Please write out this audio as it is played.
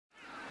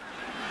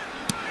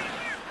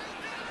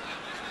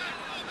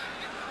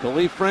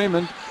Khalif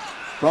Raymond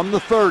from the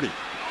 30.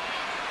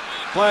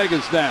 Flag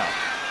is down.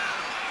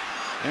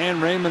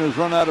 And Raymond has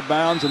run out of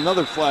bounds.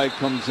 Another flag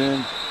comes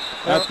in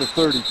at the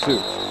 32.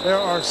 There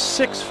are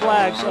 6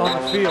 flags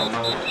on the field.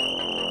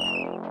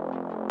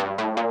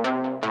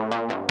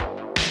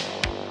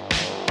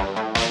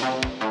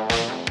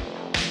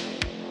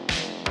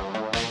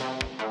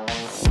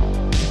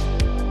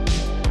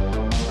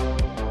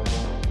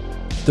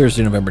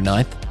 Thursday, November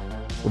 9th.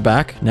 We're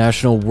back.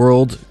 National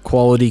World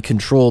Quality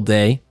Control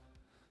Day.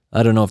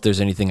 I don't know if there's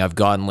anything I've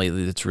gotten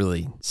lately that's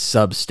really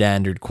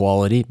substandard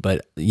quality,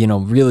 but,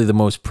 really the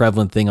most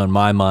prevalent thing on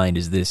my mind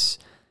is this,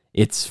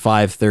 it's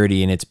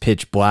 5:30 and it's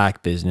pitch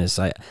black business.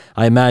 I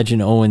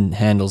imagine Owen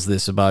handles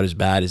this about as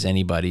bad as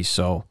anybody,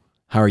 so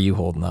how are you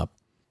holding up?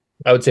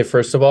 I would say,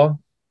 first of all,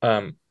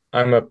 I'm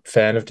a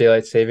fan of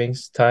daylight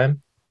savings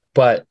time,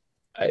 but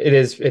it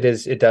is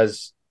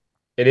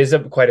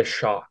quite a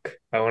shock.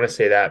 I want to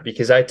say that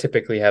because I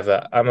typically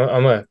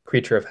I'm a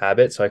creature of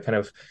habit, so I kind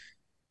of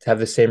have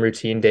the same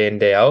routine day in,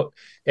 day out.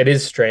 It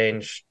is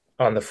strange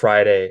on the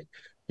Friday,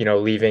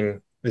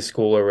 leaving the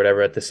school or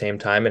whatever at the same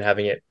time and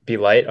having it be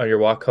light on your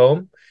walk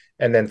home.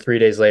 And then 3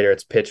 days later,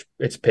 it's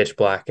pitch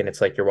black and it's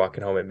like you're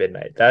walking home at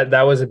midnight.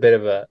 That was a bit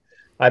of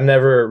I'm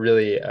never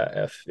really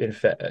a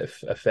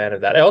fan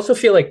of that. I also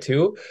feel like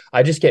too,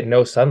 I just get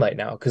no sunlight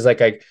now because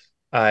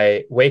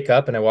I wake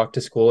up and I walk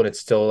to school and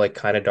it's still like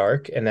kind of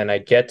dark. And then I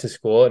get to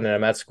school and then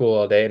I'm at school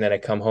all day and then I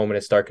come home and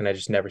it's dark and I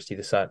just never see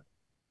the sun.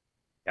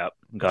 Yep.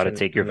 Got to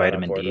take your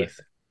vitamin D.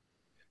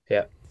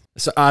 Yeah.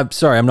 So I'm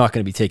sorry, I'm not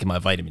going to be taking my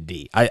vitamin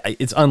D.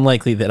 It's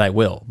unlikely that I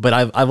will, but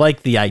I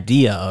like the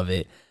idea of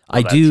it.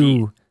 Well, I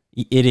do.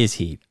 Heat. It is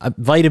heat.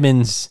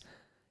 Vitamins,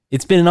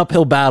 it's been an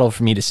uphill battle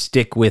for me to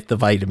stick with the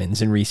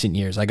vitamins in recent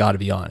years. I got to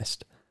be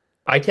honest.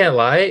 I can't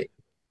lie.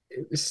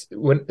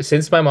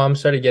 Since my mom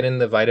started getting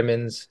the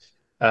vitamins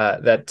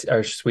that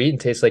are sweet and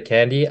taste like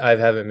candy, I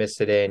haven't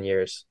missed a day in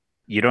years.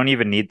 You don't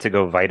even need to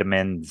go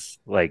vitamins.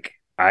 Like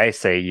I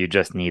say, you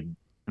just need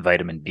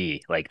vitamin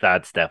D. Like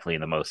that's definitely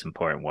the most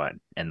important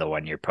one and the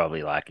one you're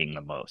probably lacking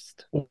the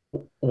most.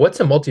 What's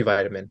a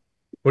multivitamin?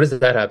 What does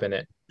that have in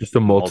it? Just a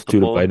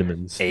multitude of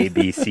vitamins. A,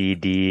 B, C,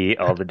 D,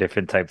 all the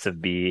different types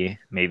of B,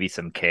 maybe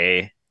some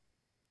K.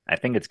 I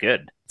think it's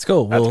good. Let's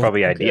go. That's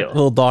probably ideal.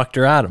 Little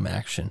Dr. Adam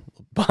action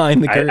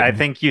behind the curtain. I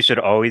think you should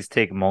always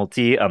take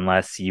multi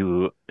unless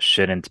you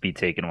shouldn't be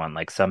taking one.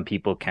 Like some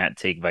people can't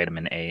take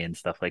vitamin A and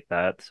stuff like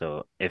that.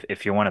 So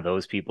if you're one of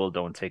those people,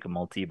 don't take a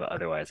multi. But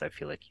otherwise, I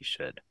feel like you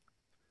should.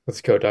 Let's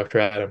go, Dr.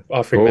 Adam,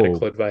 offering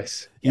medical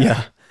advice.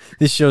 Yeah.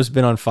 This show's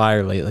been on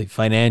fire lately.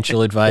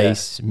 Financial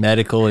advice,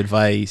 medical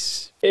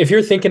advice. If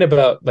you're thinking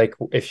about, like,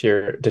 if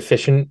you're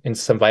deficient in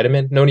some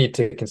vitamin, no need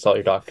to consult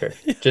your doctor.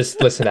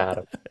 Just listen to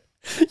Adam.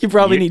 You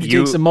probably need to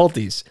take some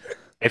multis.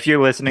 If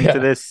you're listening to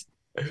this,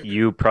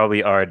 you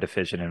probably are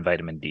deficient in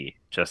vitamin D.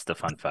 Just a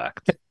fun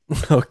fact.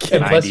 Okay.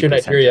 Unless you're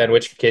Nigeria, in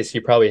which case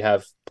you probably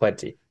have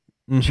plenty.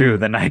 Mm-hmm. True.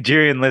 The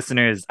Nigerian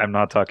listeners, I'm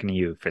not talking to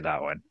you for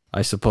that one.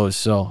 I suppose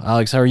so.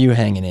 Alex, how are you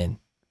hanging in?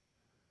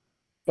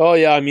 Oh,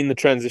 yeah. I mean, the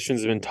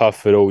transition's been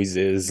tough. It always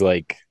is.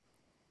 Like,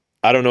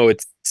 I don't know.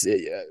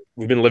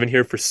 We've been living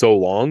here for so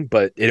long,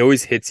 but it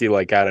always hits you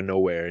like out of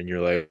nowhere. And you're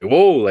like,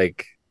 whoa,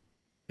 like,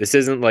 this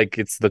isn't like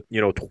it's the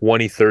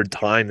 23rd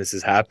time this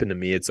has happened to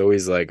me. It's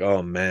always like,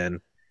 oh, man.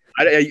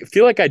 I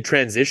feel like I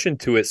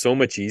transitioned to it so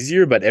much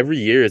easier, but every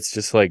year it's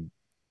just like,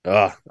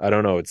 I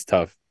don't know. It's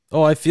tough.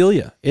 Oh, I feel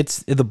you.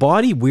 The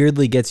body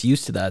weirdly gets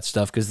used to that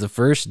stuff because the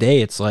first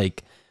day it's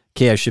like,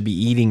 okay, I should be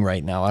eating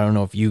right now. I don't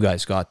know if you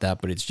guys got that,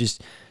 but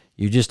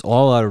you're just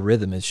all out of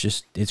rhythm.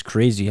 It's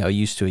crazy how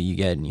used to it you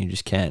get and you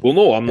just can't. Well,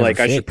 no, I'm like,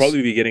 I should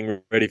probably be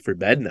getting ready for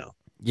bed now.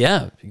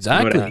 Yeah,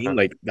 exactly. You know what I mean?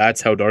 Like,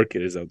 that's how dark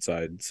it is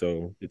outside.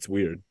 So it's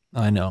weird.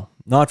 I know.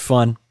 Not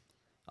fun.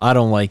 I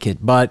don't like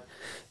it. But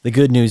the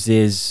good news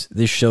is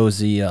this shows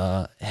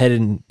the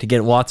heading to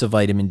get lots of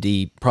vitamin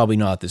D. Probably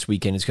not this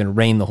weekend. It's going to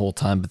rain the whole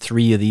time. But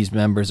 3 of these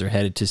members are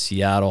headed to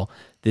Seattle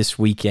this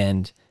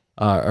weekend.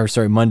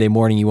 Monday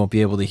morning. You won't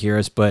be able to hear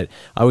us. But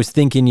I was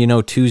thinking,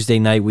 Tuesday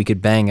night we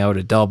could bang out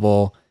a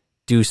double,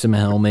 do some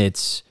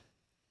helmets,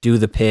 do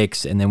the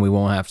picks, and then we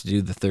won't have to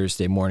do the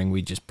Thursday morning.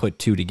 We just put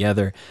 2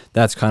 together.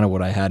 That's kind of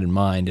what I had in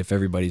mind, if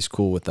everybody's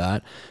cool with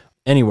that.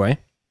 Anyway,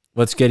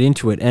 let's get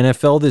into it.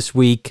 NFL this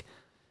week.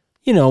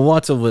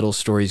 Lots of little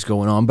stories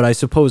going on, but I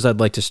suppose I'd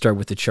like to start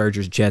with the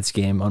Chargers-Jets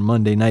game on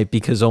Monday night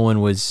because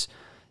Owen was,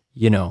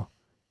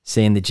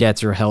 saying the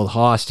Jets are held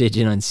hostage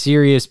and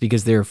unserious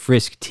because they're a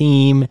frisk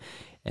team,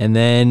 and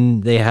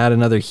then they had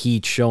another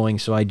heat showing,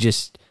 so I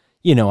just,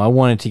 I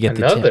wanted to get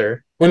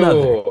another.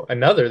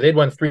 They'd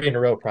won 3 in a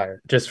row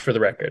prior, just for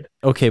the record.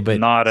 Okay, but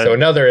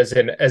another as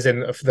in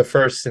the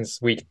first since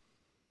week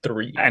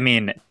 3. I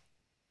mean,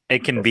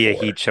 it can be a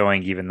heat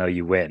showing even though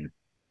you win.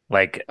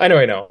 Like I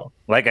know.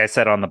 Like I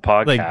said on the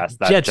podcast,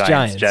 like that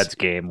Giants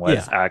game was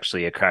Yeah.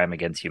 actually a crime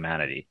against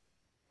humanity.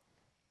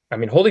 I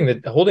mean, holding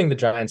the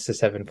Giants to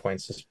 7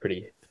 points is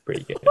pretty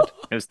good.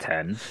 It was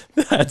 10.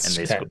 That's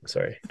and they 10,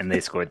 sorry. And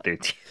they scored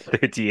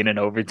 13 in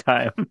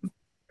overtime.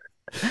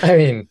 I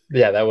mean,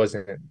 yeah,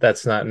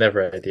 that's not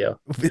never ideal.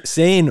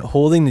 Saying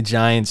holding the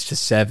Giants to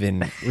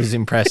 7 was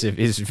impressive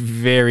is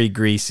very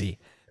greasy.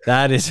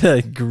 That is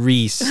a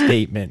grease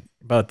statement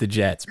about the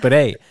Jets. But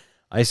hey,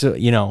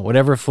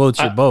 whatever floats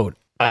your I, boat.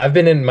 I've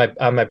been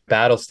on my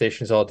battle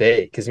stations all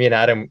day because me and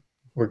Adam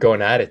were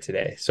going at it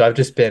today. So I've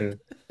just been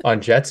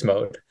on Jets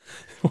mode.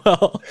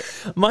 Well,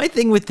 my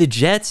thing with the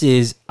Jets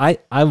is I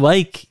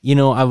like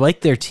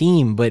their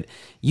team, but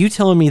you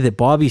telling me that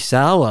Bobby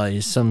Saleh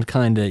is some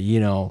kind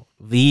of,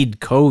 lead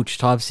coach,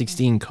 top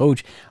 16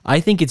 coach. I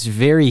think it's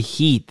very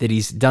Heat that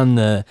he's done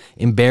the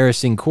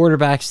embarrassing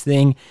quarterbacks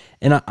thing.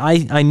 And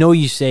I know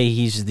you say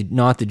he's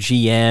not the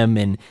GM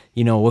and,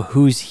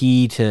 who's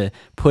he to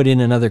put in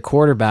another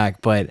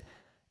quarterback, but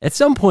at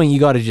some point you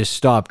got to just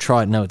stop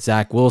trotting out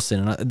Zach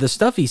Wilson. And the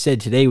stuff he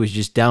said today was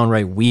just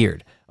downright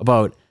weird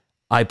about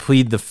I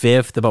plead the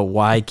fifth, about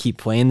why I keep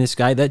playing this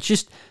guy. That's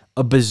just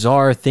a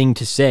bizarre thing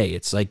to say.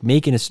 It's like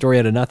making a story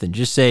out of nothing.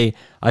 Just say,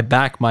 I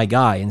back my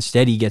guy.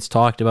 Instead, he gets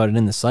talked about it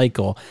in the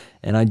cycle.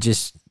 And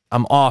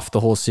I'm off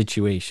the whole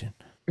situation.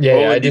 Yeah,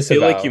 Oh, I and do you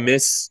feel like disavow. you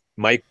miss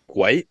Mike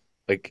White?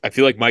 Like, I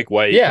feel like Mike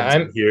White Yeah,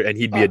 comes in here and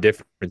he'd be a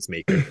difference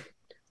maker.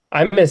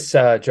 I miss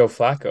Joe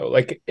Flacco.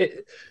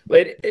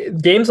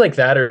 Games like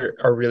that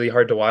are really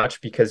hard to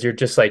watch because you're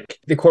just like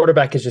the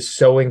quarterback is just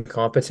so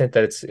incompetent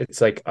that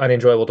it's like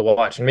unenjoyable to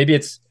watch. And maybe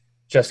it's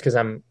just because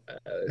I'm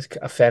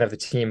a fan of the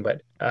team,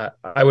 but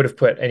I would have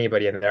put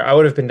anybody in there. I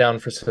would have been down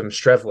for some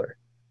Strevler,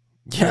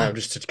 Yeah.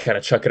 just to kind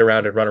of chuck it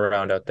around and run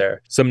around out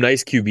there. Some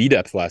nice QB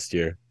depth last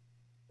year.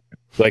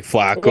 Like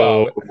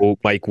Flacco,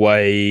 Mike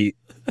White.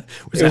 It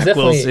was Zach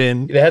definitely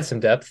Wilson. they had some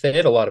depth. They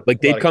had a lot of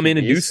Like, they'd come in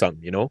and do QBs.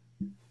 something.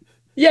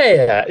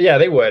 Yeah,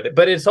 they would.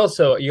 But it's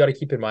also you got to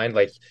keep in mind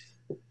like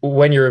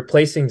when you're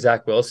replacing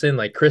Zach Wilson,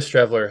 like Chris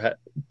Strevler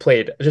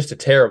played just a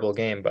terrible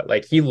game, but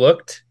like he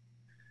looked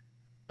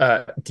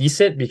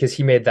decent because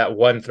he made that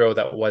one throw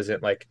that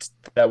wasn't like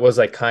that was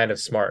like kind of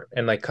smart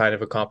and like kind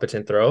of a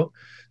competent throw.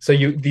 So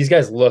these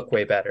guys look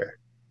way better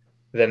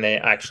than they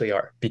actually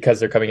are because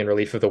they're coming in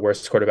relief of the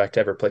worst quarterback to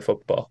ever play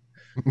football.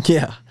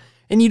 Yeah.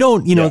 And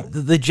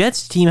the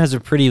Jets team has a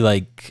pretty,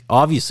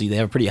 obviously they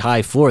have a pretty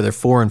high floor. They're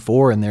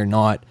 4-4 and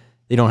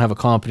they don't have a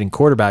competent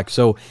quarterback.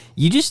 So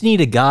you just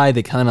need a guy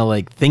that kind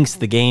of thinks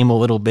the game a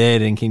little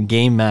bit and can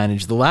game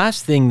manage. The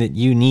last thing that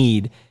you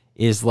need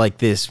is like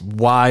this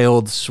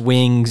wild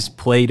swings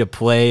play to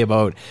play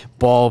about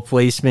ball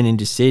placement and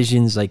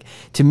decisions. Like,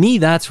 to me,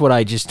 that's what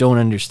I just don't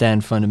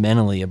understand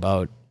fundamentally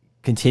about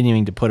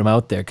continuing to put him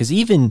out there. Because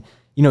even,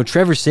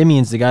 Trevor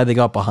Simeon's the guy they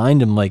got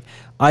behind him. Like,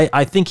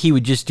 I think he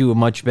would just do a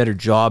much better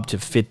job to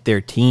fit their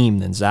team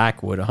than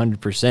Zach would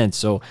 100%.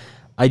 So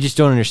I just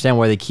don't understand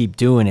why they keep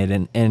doing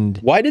it. And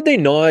Why did they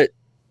not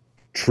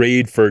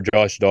trade for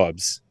Josh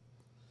Dobbs?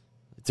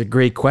 it's a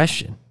great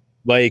question.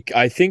 Like,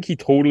 I think he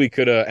totally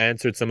could have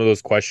answered some of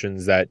those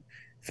questions that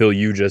Phil,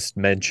 you just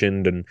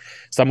mentioned, and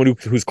someone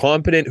who's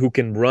competent, who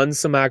can run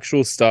some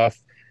actual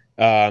stuff,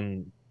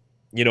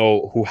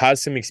 who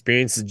has some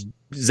experience.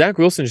 Zach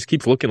Wilson just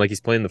keeps looking like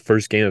he's playing the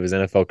first game of his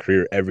NFL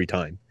career every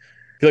time.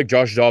 I feel like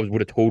Josh Dobbs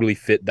would have totally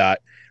fit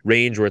that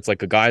range where it's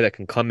like a guy that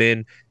can come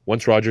in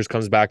once Rodgers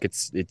comes back.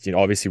 It's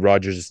obviously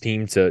Rodgers'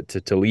 team to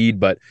lead,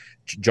 but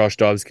Josh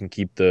Dobbs can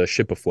keep the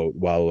ship afloat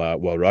while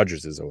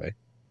Rodgers is away.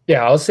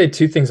 Yeah, I'll say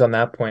two things on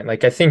that point.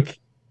 Like, I think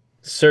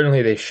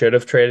certainly they should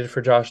have traded for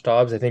Josh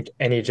Dobbs. I think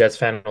any Jets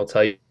fan will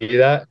tell you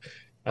that.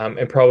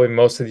 And probably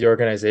most of the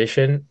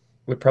organization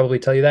would probably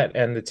tell you that,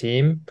 and the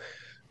team.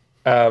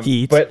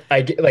 But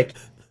I get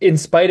in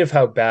spite of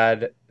how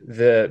bad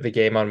the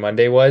game on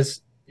Monday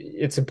was,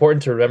 it's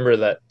important to remember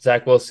that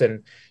Zach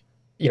Wilson,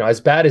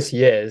 as bad as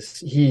he is,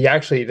 he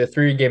actually the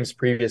 3 games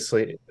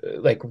previously,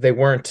 they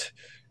weren't,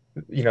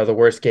 the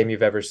worst game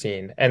you've ever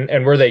seen.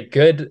 And were they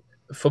good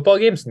football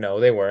games? No,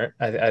 they weren't.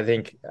 I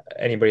think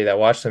anybody that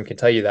watched them can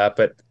tell you that.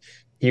 But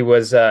he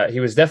was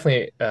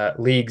definitely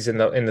leagues in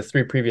the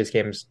 3 previous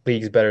games,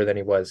 leagues better than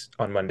he was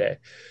on Monday.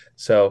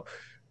 So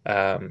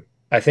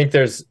I think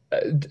there's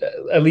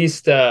at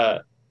least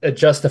a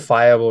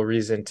justifiable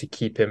reason to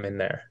keep him in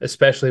there,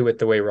 especially with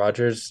the way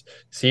Rodgers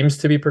seems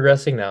to be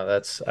progressing now. I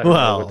don't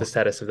know what the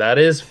status of that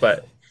is,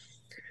 but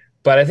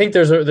I think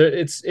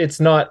it's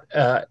not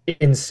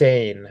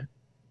insane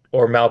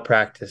or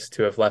malpractice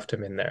to have left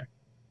him in there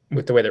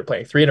with the way they're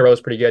playing. 3 in a row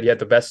is pretty good. He had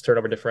the best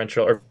turnover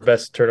differential or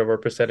best turnover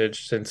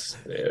percentage since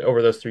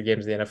over those 3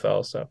 games in the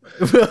NFL. So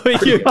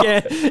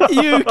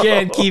you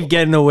can't keep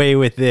getting away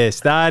with this.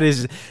 That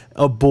is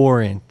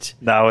abhorrent.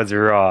 That was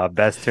raw.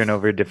 Best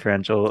turnover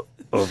differential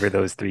over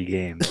those 3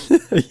 games.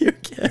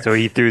 So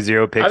he threw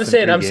 0 picks.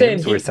 I'm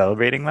saying we're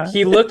celebrating that.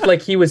 He looked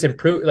like he was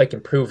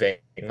improving.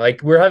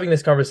 Like, we're having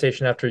this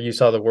conversation after you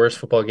saw the worst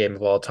football game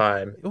of all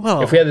time.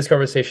 Well, if we had this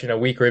conversation a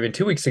week or even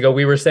 2 weeks ago,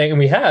 we were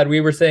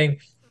saying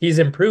he's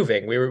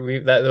improving.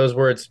 Those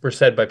words were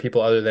said by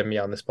people other than me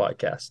on this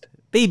podcast.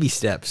 Baby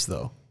steps,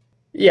 though.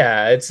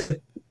 Yeah, it's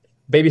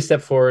baby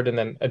step forward and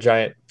then a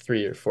giant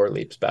 3 or 4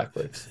 leaps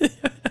backwards.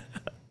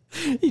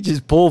 He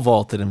just pole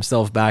vaulted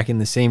himself back in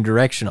the same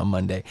direction on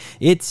Monday.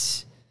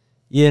 It's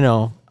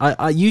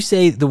You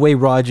say the way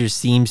Rodgers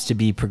seems to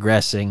be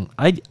progressing.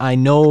 I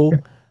know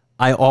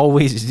I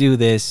always do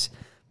this,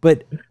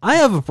 but I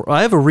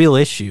have a real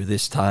issue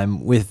this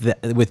time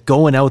with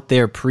going out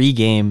there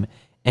pregame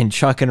and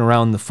chucking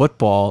around the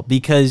football,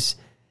 because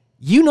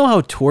you know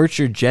how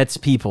tortured Jets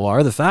people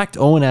are. The fact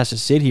Owen has to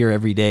sit here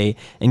every day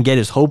and get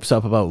his hopes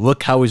up about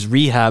look how his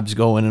rehab's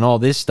going and all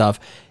this stuff.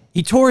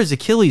 He tore his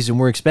Achilles and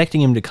we're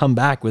expecting him to come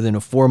back within a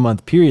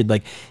 4-month period.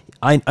 Like,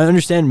 I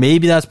understand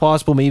maybe that's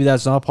possible, maybe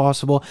that's not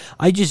possible.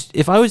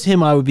 If I was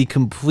him, I would be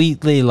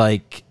completely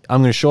like,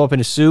 I'm going to show up in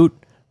a suit.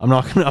 I'm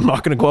not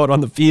going to go out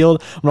on the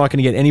field. I'm not going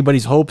to get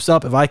anybody's hopes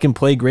up. If I can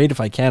play, great. If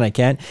I can't, I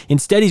can't.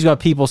 Instead, he's got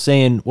people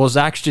saying, well,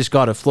 Zach's just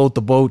got to float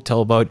the boat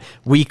till about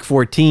week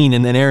 14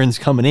 and then Aaron's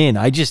coming in.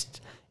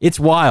 It's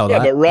wild. Yeah,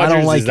 but Rodgers I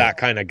don't like is that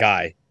kind of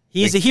guy.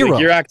 He's a hero.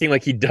 You're acting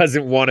like he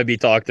doesn't want to be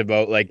talked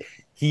about. Like,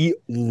 he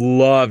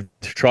loved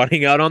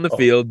trotting out on the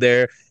field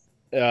there.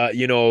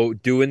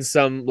 Doing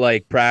some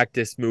like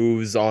practice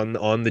moves on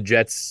the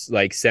Jets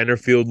like center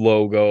field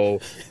logo,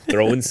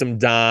 throwing some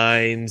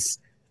dimes,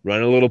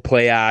 running a little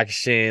play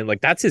action. Like,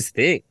 that's his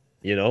thing,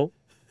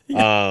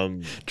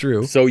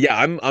 True. So yeah,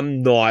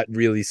 I'm not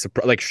really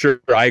surprised. Like, sure,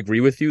 I agree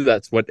with you.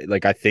 That's what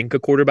like I think a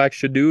quarterback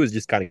should do, is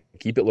just kind of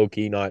keep it low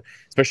key, not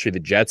especially the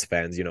Jets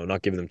fans,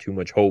 not giving them too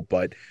much hope.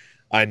 But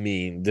I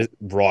mean,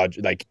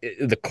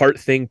 the cart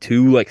thing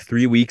too, like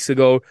 3 weeks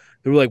ago,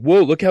 they were like,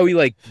 whoa, look how he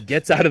like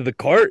gets out of the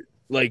cart.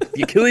 Like,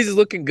 the Achilles is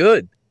looking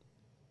good.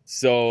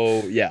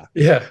 So yeah.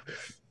 Yeah.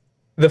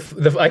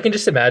 I can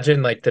just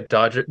imagine like the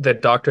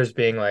doctors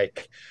being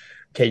like,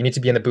 okay, you need to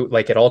be in the boot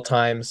like at all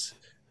times.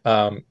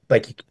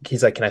 Like,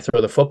 he's like, can I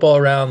throw the football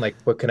around? Like,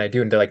 what can I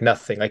do? And they're like,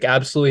 nothing. Like,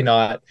 absolutely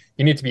not.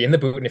 You need to be in the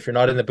boot, and if you're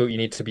not in the boot, you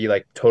need to be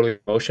like totally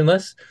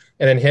motionless.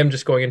 And then him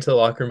just going into the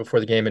locker room before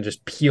the game and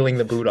just peeling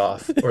the boot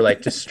off, or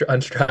like just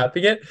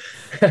unstrapping it,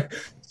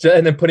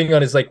 and then putting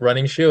on his like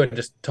running shoe and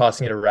just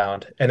tossing it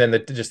around. And then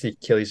the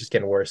Achilles just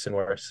getting worse and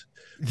worse.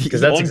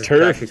 Because that's on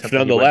exactly turf,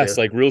 nonetheless,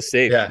 like real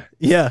safe.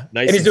 Yeah.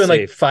 Nice, and he's doing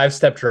safe. like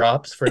 5-step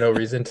drops for no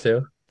reason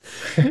too.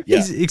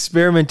 He's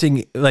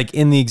experimenting like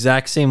in the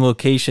exact same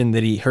location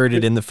that he heard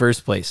it in the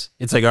first place.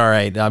 It's like, all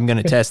right, I'm going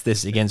to test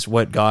this against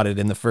what got it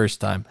in the first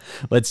time.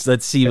 Let's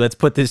see. Let's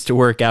put this to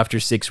work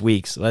after 6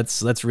 weeks.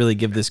 Let's really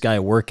give this guy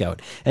a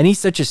workout. And he's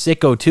such a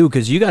sicko too,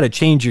 because you got to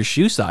change your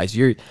shoe size.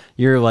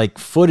 Your like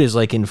foot is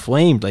like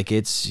inflamed, like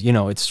it's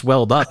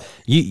swelled up.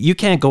 You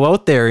can't go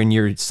out there in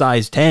your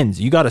size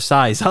 10s. You got to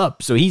size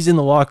up. So he's in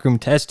the locker room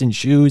testing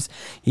shoes.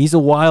 He's a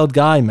wild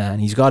guy, man.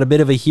 He's got a bit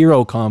of a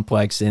hero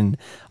complex, and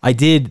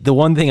the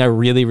one thing I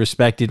really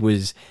respected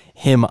was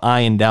him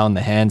eyeing down the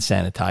hand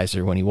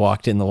sanitizer when he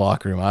walked in the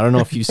locker room. I don't know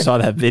if you saw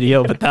that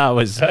video, but that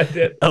was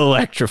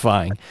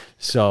electrifying.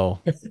 So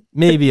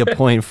maybe a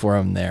point for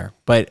him there.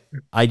 But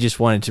I just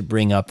wanted to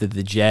bring up that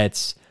the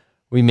Jets,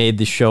 we made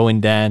the show and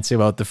dance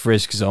about the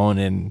Frisk zone,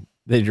 and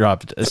they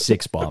dropped a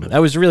 6 bomb. That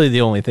was really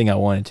the only thing I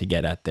wanted to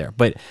get at there.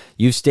 But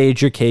you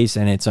staged your case,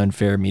 and it's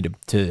unfair of me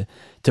to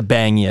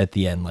bang you at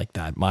the end like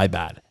that. My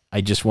bad.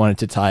 I just wanted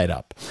to tie it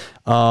up.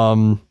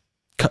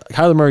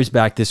 Kyler Murray's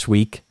back this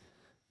week.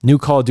 New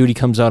Call of Duty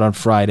comes out on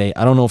Friday.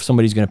 I don't know if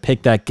somebody's going to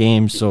pick that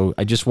game, so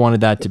I just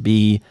wanted that to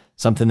be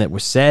something that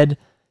was said.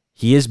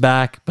 He is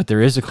back, but there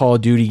is a Call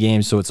of Duty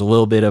game, so it's a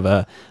little bit of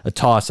a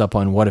toss-up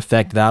on what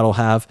effect that'll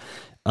have.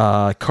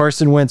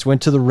 Carson Wentz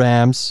went to the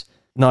Rams.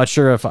 Not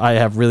sure if I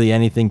have really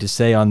anything to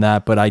say on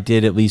that, but I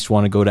did at least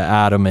want to go to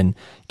Adam and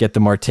get the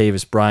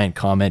Martavis Bryant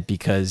comment,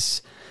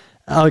 because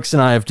Alex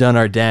and I have done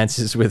our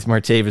dances with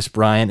Martavis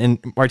Bryant,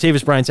 and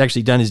Martavis Bryant's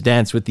actually done his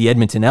dance with the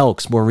Edmonton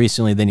Elks more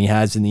recently than he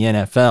has in the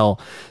NFL.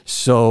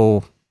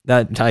 So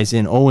that ties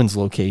in Owen's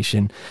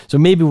location. So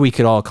maybe we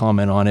could all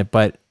comment on it,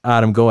 but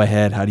Adam, go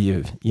ahead. How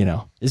do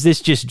is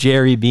this just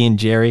Jerry being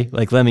Jerry?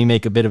 Like, let me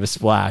make a bit of a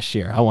splash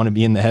here. I want to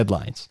be in the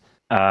headlines.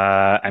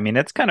 I mean,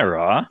 it's kind of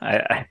raw.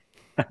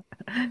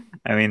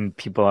 I mean,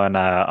 people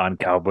on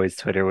Cowboys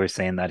Twitter were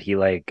saying that he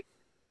like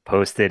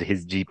posted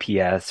his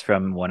GPS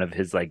from one of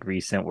his like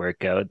recent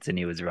workouts, and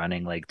he was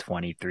running like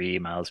 23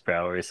 miles per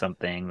hour or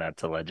something.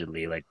 That's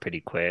allegedly like pretty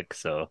quick.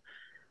 So,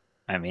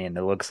 I mean,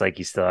 it looks like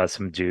he still has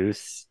some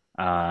juice.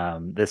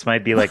 This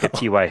might be like a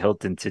T.Y.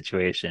 Hilton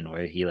situation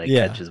where he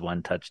catches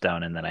one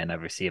touchdown and then I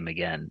never see him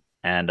again.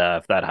 And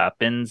if that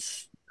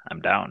happens, I'm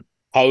down.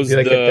 How's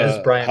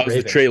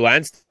the Trey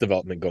Lance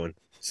development going?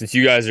 Since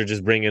you guys are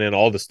just bringing in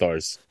all the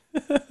stars.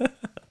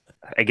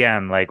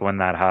 Again, like when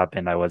that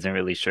happened, I wasn't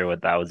really sure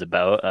what that was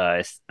about.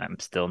 I'm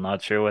still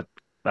not sure what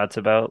that's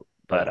about,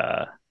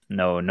 but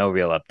no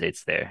real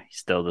updates there. He's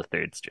still the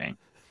third string.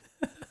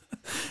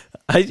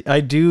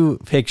 I do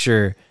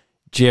picture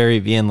Jerry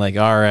being like,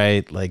 all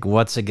right, like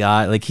what's a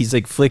guy? Like he's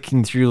like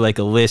flicking through like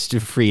a list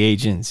of free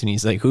agents, and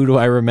he's like, who do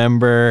I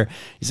remember?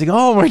 He's like,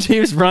 oh,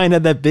 Martavis Bryant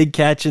had that big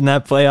catch in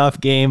that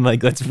playoff game.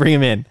 Like, let's bring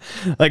him in.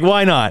 Like,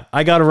 why not?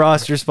 I got a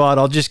roster spot.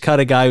 I'll just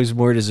cut a guy who's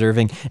more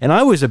deserving. And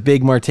I was a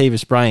big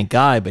Martavis Bryant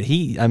guy, but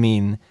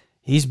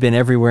he's been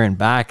everywhere and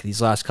back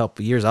these last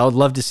couple of years. I would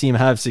love to see him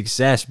have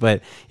success,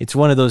 but it's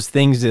one of those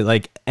things that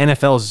like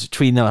NFL's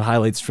tweeting out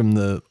highlights from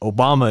the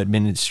Obama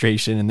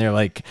administration, and they're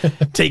like,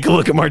 take a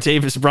look at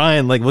Martavis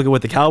Bryant, like look at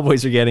what the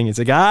Cowboys are getting. It's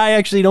like, I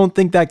actually don't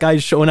think that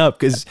guy's showing up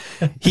because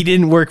he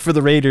didn't work for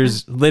the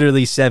Raiders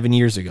literally 7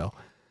 years ago.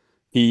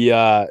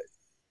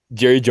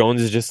 Jerry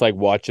Jones is just like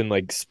watching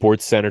like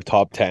Sports Center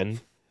top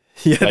 10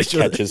 like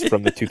catches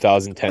from the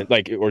 2010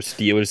 like or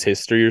Steelers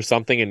history or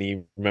something, and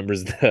he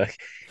remembers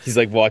he's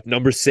like what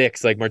number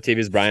 6 like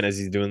Martavis Bryant as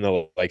he's doing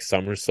the like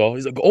somersault.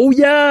 He's like, oh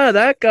yeah,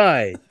 that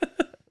guy.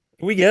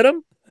 Can we get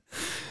him?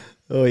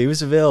 Oh, he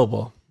was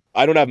available.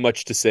 I don't have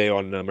much to say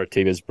on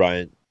Martavis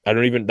Bryant.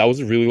 That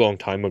was a really long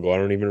time ago. I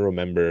don't even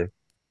remember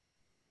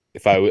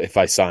if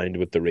I signed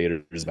with the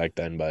Raiders back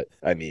then. But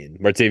I mean,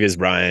 Martavis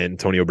Bryant,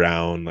 Antonio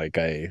Brown, like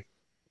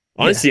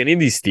honestly, any of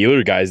these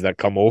Steeler guys that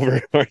come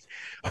over are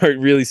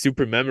really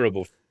super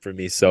memorable for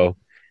me. So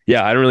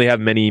yeah, I don't really have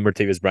many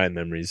Martavis Bryant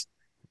memories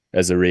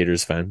as a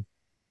Raiders fan.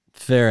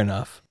 Fair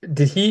enough.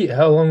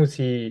 How long was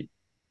he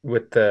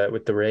with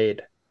the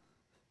Raid?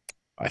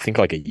 I think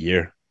like a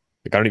year.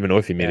 Like I don't even know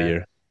if he made a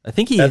year. I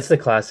think that's the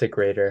classic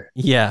Raider.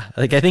 Yeah,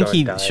 like I think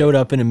he showed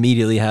up and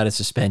immediately had a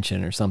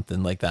suspension or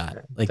something like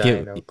that. Like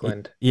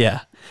Oakland.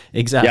 Yeah,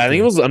 exactly. Yeah, I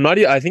think it was.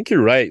 I think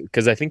you're right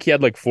because I think he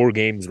had like 4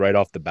 games right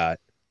off the bat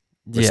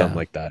or something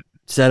like that.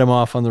 Set him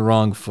off on the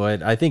wrong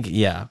foot. I think,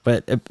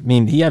 but I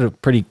mean, he had a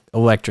pretty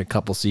electric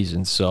couple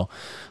seasons, so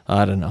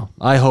I don't know.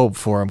 I hope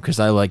for him because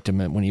I liked him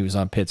when he was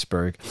on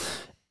Pittsburgh.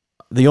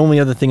 The only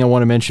other thing I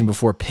want to mention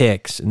before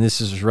picks, and this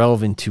is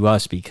relevant to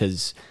us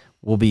because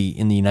we'll be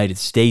in the United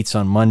States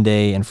on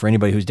Monday, and for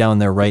anybody who's down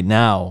there right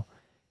now,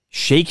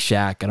 Shake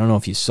Shack, I don't know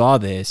if you saw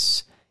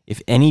this,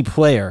 if any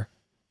player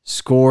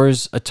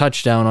scores a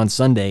touchdown on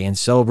Sunday and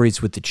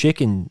celebrates with the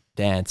chicken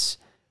dance,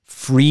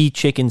 free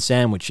chicken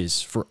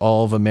sandwiches for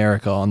all of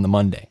America on the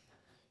Monday.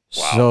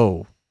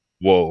 Wow.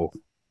 So,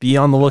 be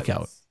on the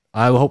lookout.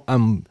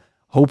 I'm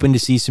hoping to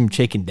see some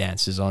chicken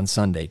dances on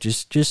Sunday,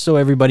 just so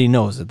everybody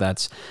knows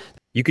that's.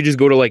 You could just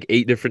go to like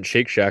 8 different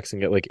Shake Shacks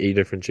and get like 8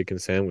 different chicken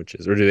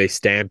sandwiches, or do they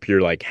stamp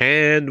your like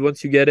hand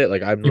once you get it?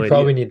 Like you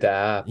probably need the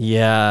app.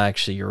 Yeah,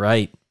 actually, you're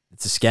right.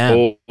 It's a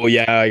scam. Oh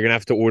yeah, you're gonna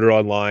have to order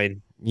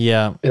online.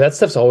 Yeah, that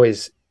stuff's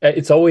always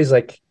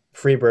like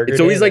free burger. It's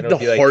always like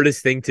the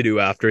hardest thing to do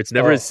after. It's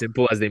never as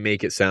simple as they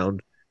make it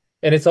sound.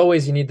 And it's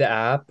always you need the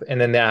app,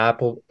 and then the app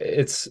will.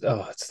 It's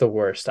the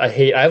worst. I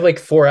have like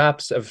 4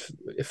 apps of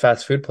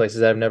fast food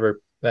places I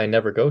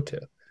never go to.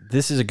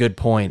 This is a good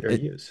point.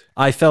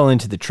 I fell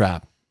into the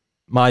trap.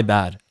 My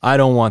bad. I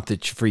don't want the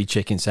free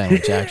chicken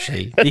sandwich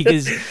actually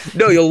because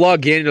no, you'll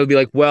log in and it'll be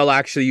like, well,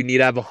 actually, you need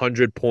to have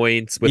 100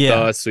 points with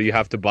us, so you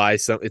have to buy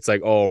some. It's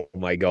like, oh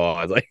my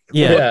god, like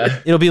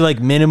it'll be like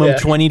minimum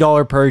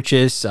 $20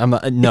 purchase.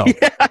 No.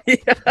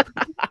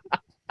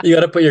 You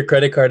got to put your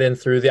credit card in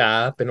through the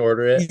app and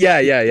order it.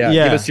 Yeah.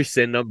 Give us your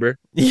SIN number.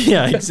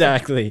 Yeah,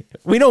 exactly.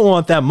 We don't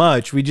want that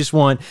much. We just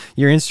want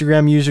your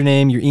Instagram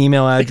username, your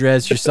email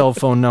address, your cell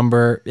phone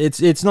number.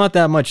 It's not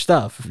that much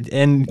stuff,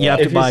 and you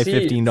have to buy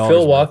 $15.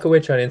 Phil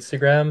Walkowicz on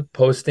Instagram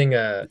posting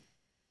a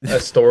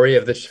story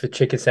of the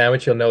chicken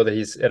sandwich, you'll know that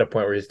he's at a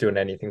point where he's doing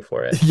anything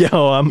for it.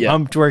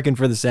 I'm twerking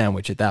for the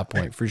sandwich at that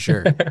point for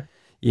sure.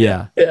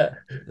 Yeah,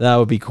 that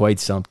would be quite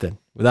something.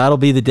 That'll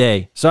be the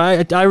day. So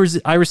I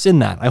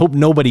rescind that. I hope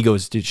nobody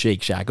goes to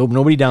Shake Shack. I hope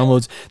nobody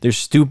downloads their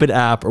stupid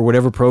app or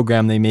whatever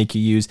program they make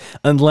you use,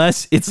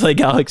 unless it's like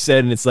Alex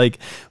said, and it's like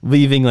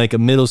leaving like a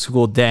middle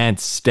school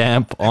dance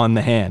stamp on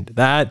the hand.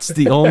 That's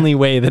the only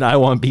way that I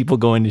want people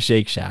going to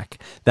Shake Shack.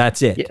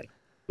 That's it. Yeah.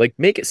 Like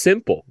make it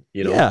simple,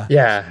 you know?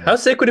 Yeah. How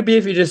sick would it be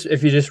if you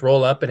just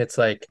roll up and it's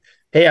like,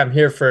 hey, I'm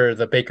here for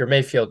the Baker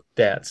Mayfield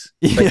dance,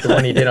 like the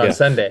one he did on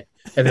Sunday.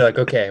 And they're like,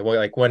 okay, well,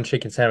 like 1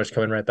 chicken sandwich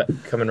coming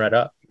right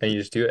up, and you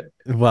just do it.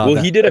 Wow.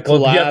 Well, he did a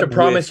collab. You have to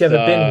promise you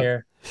haven't been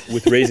here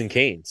with Raising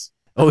Cane's.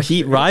 Oh,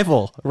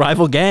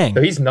 rival gang.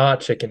 So he's not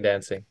chicken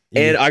dancing.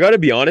 And I got to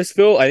be honest,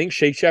 Phil, I think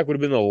Shake Shack would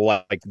have been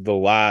the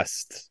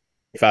last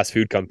fast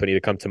food company to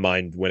come to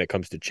mind when it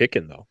comes to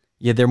chicken, though.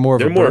 Yeah, they're more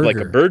of like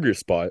a burger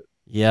spot.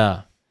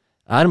 Yeah,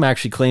 Adam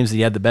actually claims that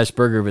he had the best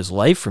burger of his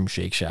life from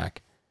Shake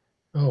Shack.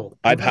 Oh,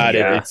 I've had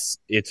it.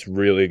 It's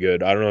really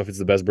good. I don't know if it's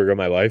the best burger of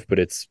my life, but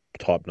it's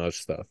top-notch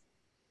stuff.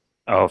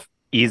 Oh,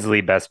 easily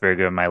best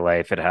burger of my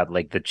life. It had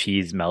like the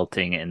cheese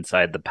melting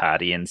inside the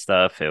patty and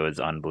stuff. It was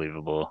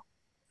unbelievable.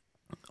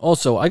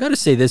 Also, I got to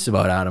say this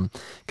about Adam.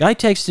 Guy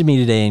texted me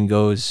today and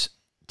goes,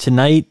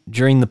 tonight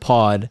during the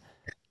pod,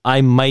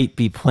 I might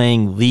be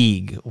playing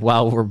League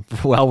while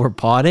we're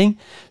podding.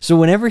 So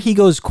whenever he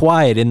goes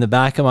quiet, in the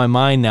back of my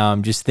mind now,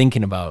 I'm just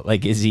thinking about,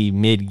 like, is he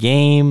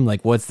mid-game?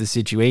 Like, what's the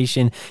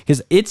situation?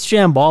 Because it's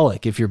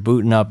shambolic if you're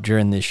booting up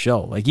during this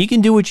show. Like, you can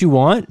do what you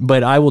want,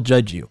 but I will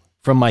judge you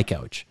from my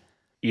couch.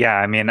 Yeah,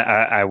 I mean,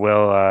 I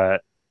will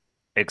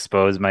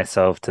expose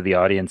myself to the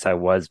audience. I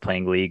was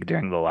playing League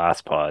during the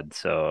last pod,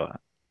 so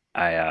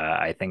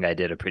I think I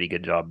did a pretty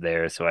good job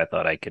there. So I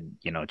thought I could,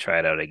 try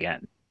it out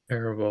again.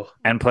 Terrible.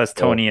 And plus,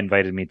 Tony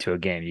invited me to a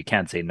game. You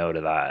can't say no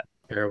to that.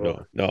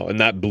 Terrible. No. And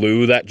that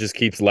blue that just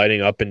keeps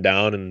lighting up and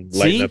down and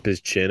lighting See? up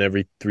his chin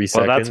every 3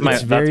 Well, seconds.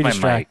 It's very that's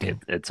my mic.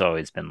 distracting. It's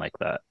always been like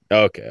that.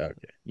 Okay.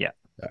 Yeah.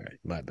 All right.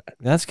 My bad.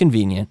 That's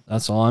convenient.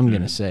 That's all I'm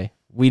going to say.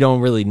 We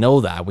don't really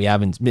know that. We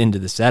haven't been to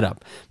the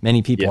setup.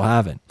 Many people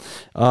haven't.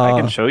 I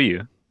can show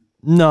you.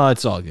 No,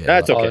 it's all good.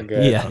 That's All okay.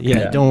 good.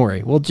 Yeah, don't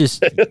worry. We'll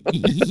just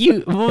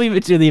we'll leave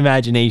it to the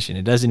imagination.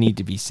 It doesn't need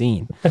to be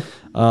seen.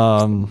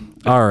 All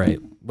right,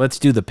 let's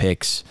do the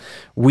picks.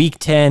 Week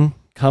 10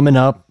 coming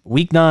up.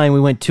 Week 9 we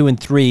went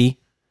 2-3,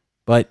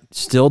 but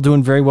still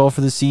doing very well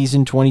for the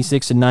season.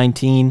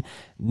 26-19.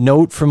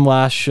 Note from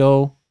last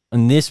show.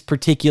 In this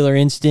particular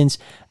instance,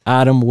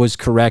 Adam was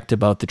correct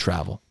about the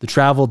travel. The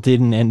travel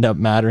didn't end up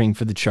mattering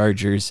for the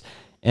Chargers.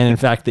 And in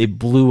fact, they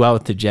blew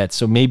out the Jets.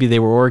 So maybe they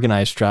were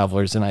organized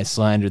travelers and I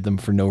slandered them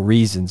for no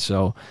reason.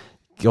 So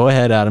go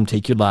ahead, Adam,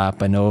 take your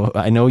lap. I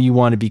know you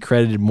want to be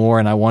credited more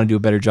and I want to do a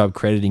better job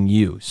crediting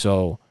you.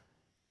 So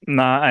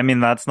Nah, I mean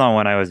that's not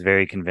one I was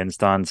very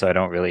convinced on, so I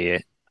don't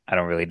really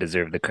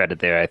deserve the credit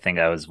there. I think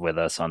I was with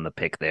us on the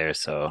pick there,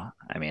 so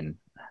I mean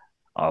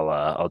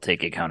I'll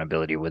take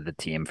accountability with the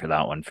team for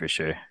that one for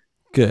sure.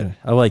 good.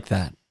 I like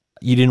that.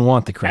 You didn't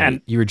want the credit.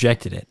 And- You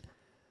rejected it.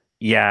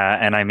 Yeah,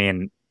 and I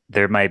mean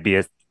there might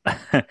be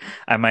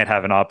I might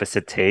have an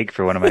opposite take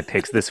for one of my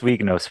picks this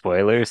week, no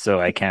spoilers, so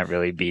I can't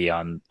really be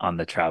on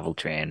the travel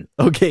train.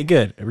 Okay,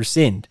 good.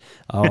 Rescind.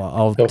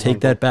 I'll take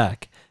that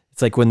back.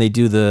 It's like when they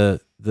do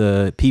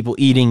the people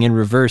eating in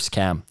reverse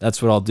cam.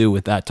 That's what I'll do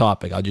with that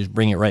topic. I'll just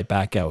bring it right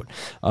back out.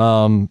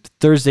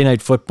 Thursday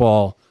night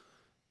football,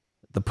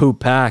 the poop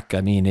pack.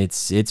 I mean,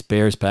 it's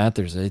Bears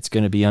Panthers. It's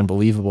going to be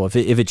unbelievable. If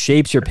it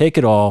shapes your pick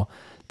at all,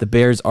 the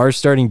Bears are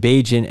starting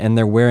Bajan and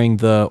they're wearing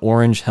the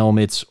orange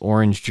helmets,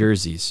 orange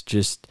jerseys.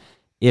 Just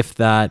if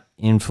that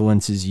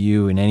influences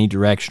you in any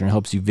direction or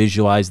helps you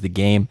visualize the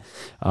game.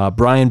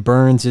 Brian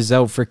Burns is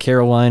out for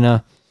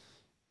Carolina.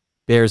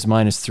 Bears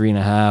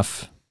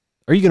 -3.5.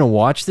 Are you going to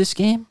watch this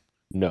game?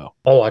 No.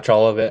 I'll watch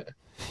all of it.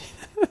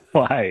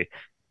 Why?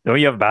 Don't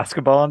you have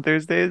basketball on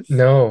Thursdays?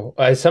 No,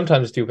 I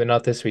sometimes do, but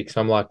not this week, so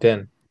I'm locked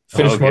in.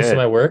 Finish most good. of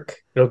my work.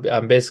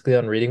 I'm basically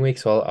on reading week,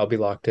 so I'll be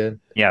locked in.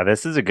 Yeah,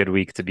 this is a good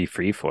week to be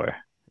free for.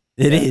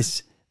 It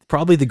is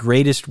probably the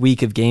greatest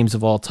week of games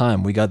of all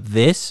time. We got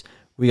this.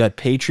 We got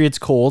Patriots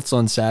Colts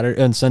on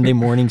Sunday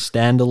morning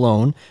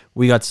standalone.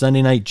 We got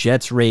Sunday night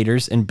Jets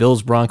Raiders and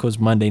Bills Broncos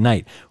Monday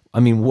night. I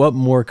mean, what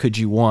more could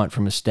you want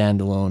from a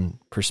standalone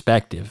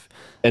perspective?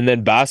 And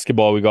then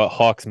basketball, we got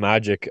Hawks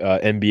Magic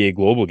NBA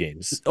Global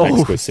Games,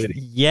 Mexico City.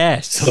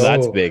 Yes. So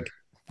that's big.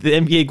 The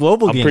NBA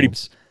Global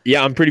Games.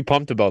 I'm pretty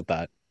pumped about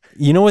that.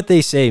 You know what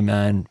they say,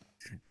 man?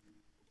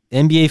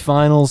 NBA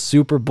Finals,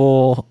 Super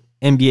Bowl,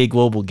 NBA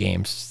Global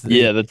Games.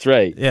 Yeah, that's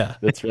right. Yeah.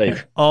 That's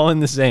right. All in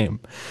the same.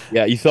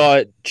 Yeah, you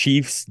thought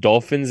Chiefs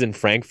Dolphins in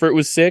Frankfurt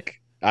was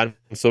sick? Adam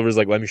Silver's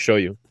like, let me show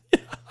you.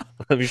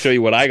 Let me show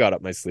you what I got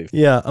up my sleeve.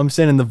 Yeah, I'm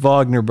sending the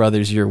Wagner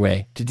brothers your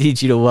way to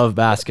teach you to love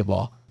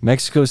basketball.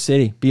 Mexico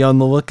City, be on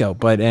the lookout.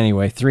 But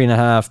anyway,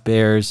 3.5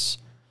 Bears.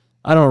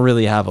 I don't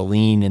really have a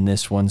lean in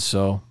this one,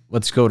 so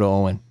let's go to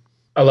Owen.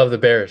 I love the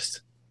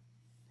Bears.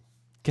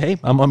 Okay,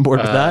 I'm on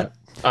board with that.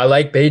 I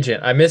like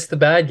Bajan. I missed the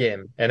bad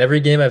game, and every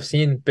game I've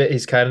seen,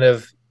 he's kind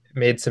of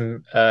made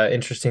some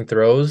interesting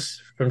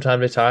throws from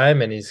time to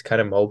time, and he's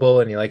kind of mobile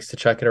and he likes to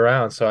chuck it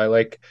around. So I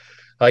like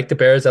the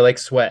Bears. I like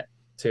Sweat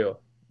too.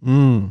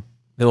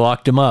 They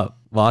locked him up.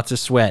 Lots of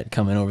sweat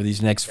coming over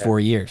these next 4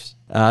 years.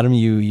 Adam,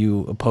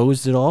 you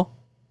opposed it all?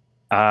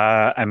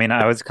 I mean,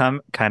 I was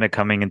kind of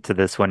coming into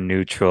this one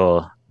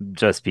neutral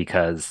just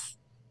because.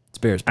 It's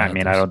Bears Panthers. I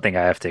mean, I don't think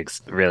I have to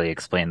really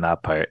explain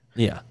that part.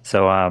 Yeah.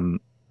 So,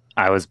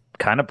 I was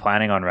kind of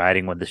planning on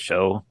riding with the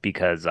show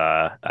because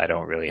I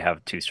don't really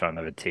have too strong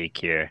of a take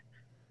here,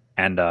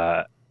 and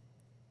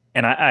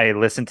I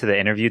listened to the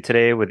interview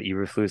today with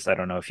Eberflus. I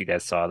don't know if you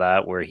guys saw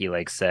that, where he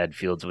said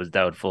Fields was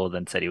doubtful,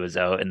 then said he was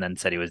out, and then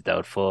said he was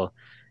doubtful,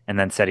 and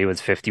then said he was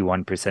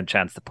 51%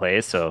 chance to play.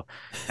 So,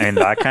 I mean,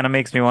 that kind of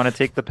makes me want to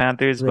take the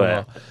Panthers,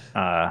 but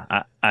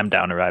I'm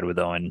down to ride with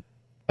Owen.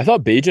 I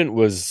thought Bajan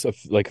was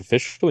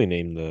officially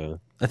named the.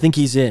 I think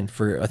he's in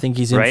for. Right now, I think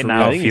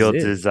he's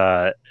Fields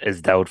in.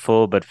 is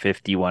doubtful, but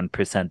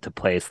 51% to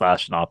play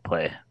 / not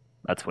play.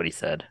 That's what he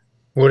said.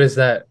 What is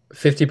that?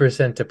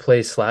 50% to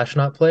play /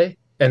 not play?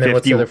 And then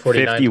what's the other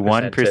 49%?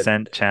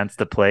 51% chance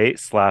to play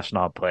 /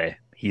 not play.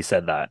 He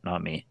said that,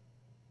 not me.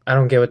 I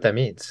don't get what that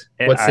means.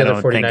 What's the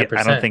other 49%?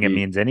 I don't think it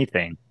means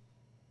anything.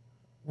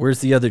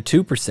 Where's the other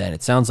 2%?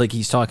 It sounds like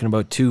he's talking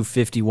about 2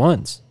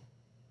 51s.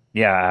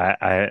 Yeah,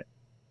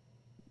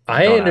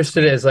 I Don't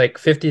understood ask it as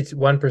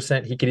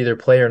 51% he could either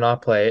play or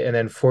not play, and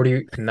then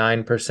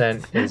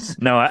 49% is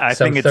no. I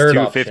some think it's third 2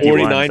 option.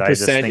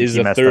 49% is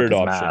the third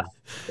option.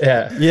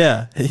 Yeah.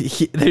 Yeah,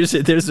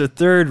 there's a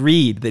third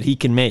read that he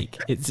can make.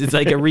 It's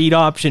like a read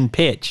option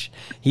pitch.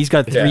 He's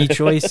got 3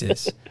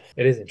 choices.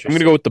 It is I'm interesting.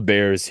 gonna go with the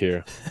Bears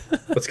here.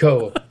 Let's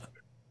go.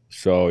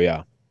 So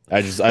yeah,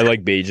 I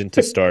like Bajan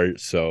to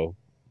start. So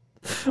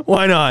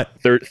Why not?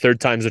 third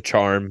time's a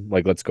charm.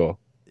 Let's go.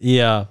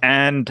 Yeah.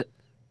 And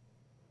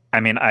I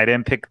mean, I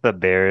didn't pick the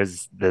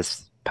Bears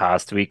this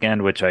past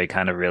weekend, which I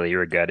kind of really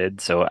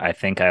regretted. So I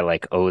think I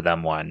like owe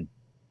them one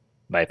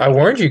by I thinking.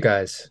 warned you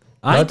guys.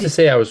 I Not to did.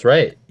 say I was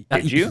right.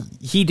 Did you?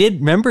 He did.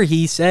 Remember,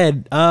 he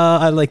said,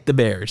 "I like the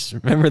Bears."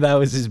 Remember that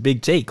was his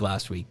big take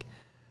last week.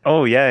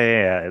 Oh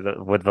yeah.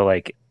 With the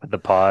like the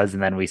pause,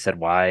 and then we said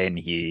why, and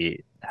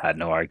he had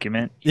no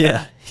argument.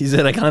 Yeah, he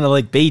said I kind of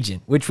like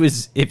Bajan, which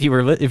was if you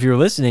were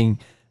listening,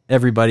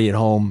 everybody at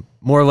home,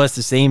 more or less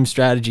the same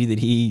strategy that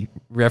he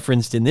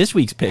referenced in this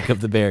week's pick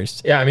of the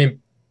Bears. Yeah, I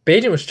mean,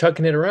 Bajan was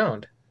chucking it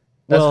around.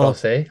 That's what I'll Well,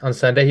 say. On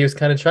Sunday, he was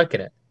kind of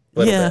chucking it a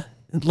little yeah,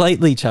 bit.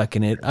 lightly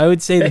chucking it. I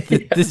would say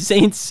that the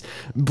Saints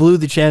blew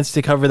the chance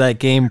to cover that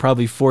game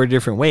probably 4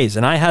 different ways,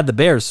 and I had the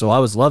Bears, so I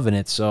was loving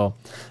it. So,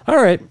 all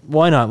right,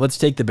 why not? Let's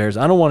take the Bears.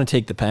 I don't want to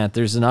take the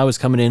Panthers, and I was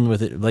coming in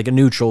with it like a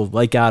neutral,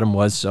 like Adam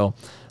was. So,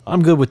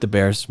 I'm good with the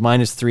Bears.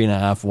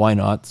 -3.5. Why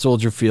not?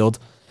 Soldier Field.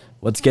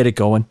 Let's get it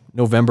going.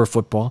 November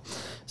football.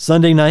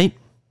 Sunday night,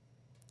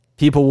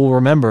 people will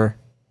remember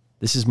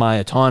this is my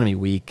autonomy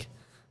week.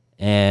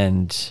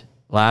 And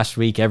last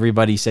week,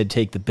 everybody said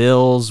take the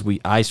Bills.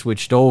 I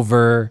switched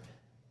over.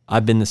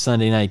 I've been the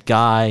Sunday night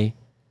guy.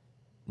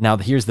 Now,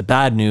 here's the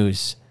bad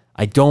news.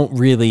 I don't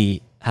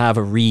really have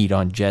a read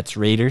on Jets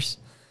Raiders.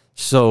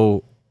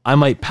 So I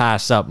might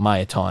pass up my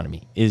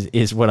autonomy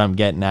is what I'm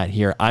getting at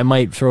here. I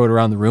might throw it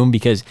around the room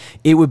because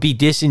it would be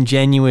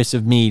disingenuous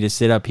of me to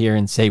sit up here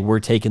and say we're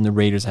taking the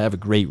Raiders. I have a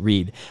great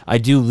read. I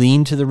do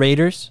lean to the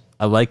Raiders.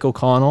 I like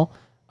O'Connell.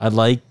 I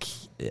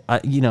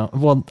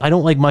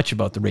don't like much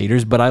about the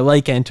Raiders, but I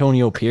like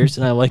Antonio Pierce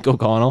and I like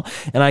O'Connell,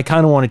 and I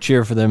kind of want to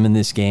cheer for them in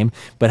this game.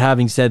 But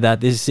having said that,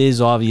 this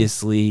is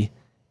obviously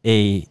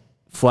a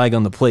flag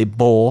on the play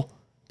bowl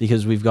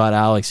because we've got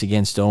Alex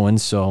against Owen,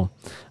 so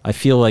I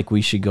feel like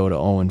we should go to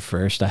Owen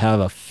first. I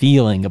have a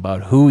feeling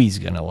about who he's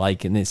going to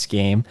like in this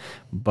game,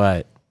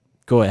 but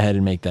go ahead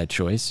and make that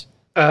choice.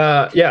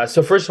 Yeah.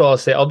 So first of all,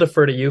 I'll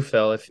defer to you,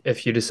 Phil,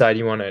 if you decide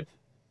you want to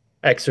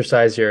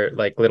exercise your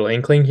like little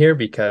inkling here,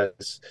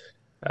 because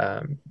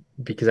I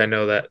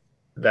know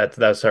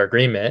that's our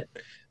agreement.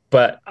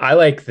 But I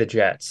like the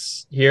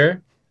Jets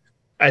here.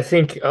 I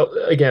think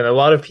again, a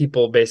lot of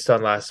people based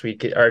on last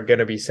week are going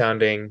to be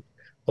sounding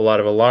a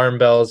lot of alarm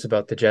bells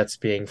about the Jets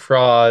being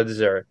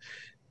frauds or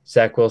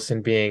Zach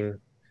Wilson being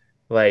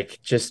like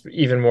just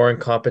even more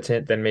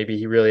incompetent than maybe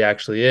he really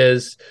actually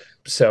is.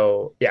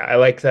 So yeah, I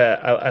like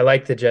that. I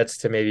like the Jets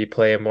to maybe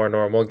play a more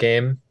normal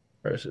game,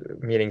 or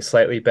meaning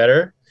slightly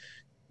better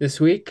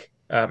this week.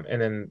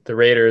 And then the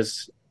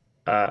Raiders,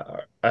 I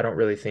don't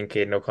really think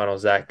Aiden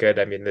O'Connell's that good.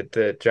 I mean,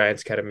 the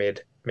Giants kind of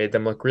made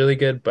them look really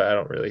good, but I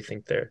don't really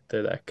think they're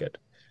that good.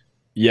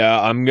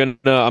 Yeah, I'm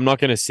not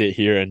gonna sit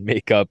here and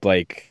make up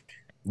like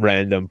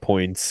random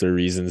points or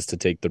reasons to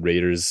take the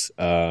Raiders.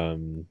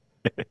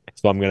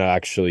 So I'm gonna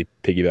actually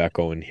piggyback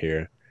on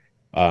here.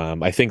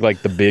 I think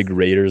like the big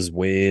Raiders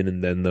win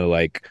and then the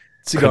like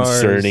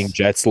concerning Cigars.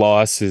 Jets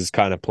loss is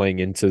kind of playing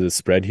into the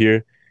spread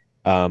here.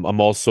 I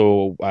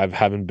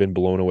haven't been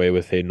blown away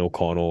with Hayden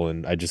O'Connell,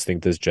 and I just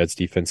think this Jets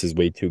defense is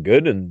way too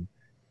good, and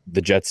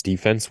the Jets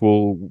defense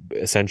will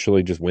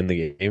essentially just win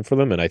the game for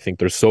them. And I think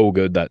they're so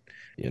good that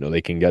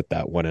they can get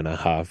that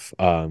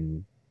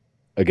 1.5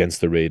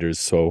 against the Raiders.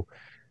 So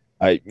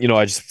I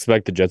just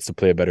expect the Jets to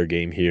play a better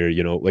game here.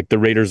 Like the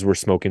Raiders were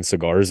smoking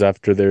cigars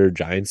after their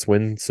Giants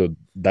win. So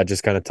that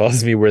just kind of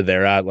tells me where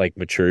they're at, like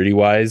maturity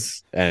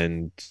wise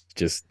and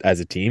just as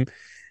a team.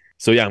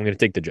 So yeah, I'm going to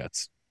take the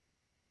Jets.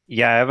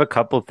 Yeah, I have a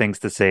couple things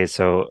to say.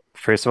 So,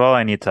 first of all,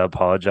 I need to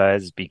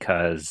apologize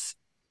because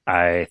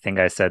I think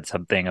I said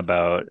something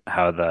about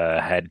how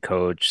the head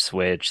coach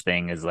switch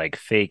thing is like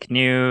fake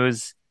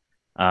news,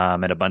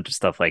 and a bunch of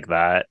stuff like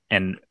that.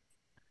 And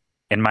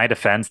in my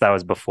defense, that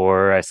was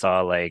before I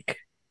saw like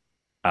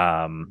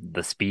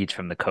the speech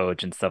from the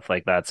coach and stuff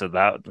like that. So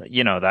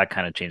that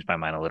kind of changed my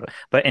mind a little.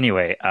 But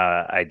anyway,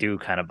 I do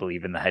kind of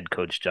believe in the head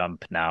coach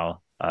jump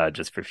now,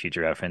 just for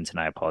future reference, and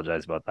I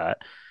apologize about that.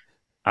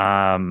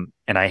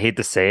 And I hate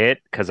to say it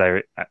because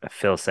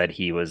Phil said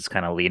he was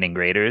kind of leaning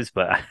Raiders,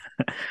 but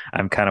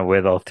I'm kind of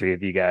with all three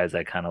of you guys.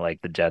 I kind of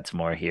like the Jets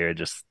more here,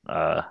 just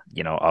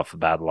off a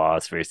bad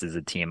loss versus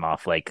a team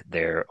off like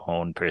their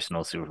own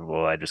personal Super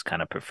Bowl. I just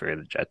kind of prefer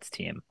the Jets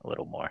team a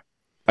little more.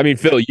 I mean,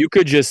 Phil, you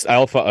could just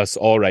alpha us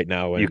all right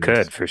now, You and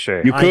could for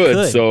sure. you I could.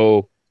 could.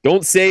 So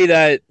don't say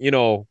that,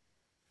 you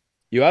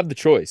have the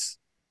choice.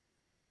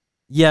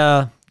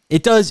 Yeah,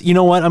 it does. You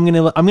know what? I'm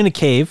gonna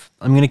cave.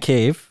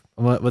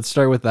 Let's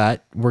start with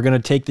that. We're gonna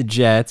take the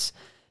Jets,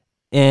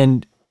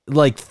 and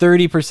like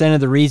 30%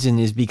 of the reason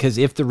is because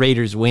if the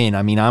Raiders win,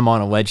 I mean, I'm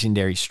on a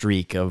legendary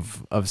streak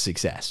of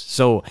success.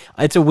 So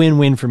it's a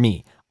win-win for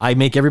me. I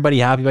make everybody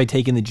happy by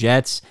taking the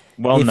Jets.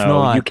 Well, If no,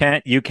 not,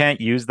 you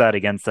can't use that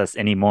against us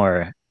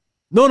anymore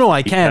no,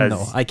 I can though.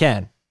 because I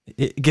can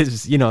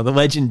because the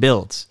legend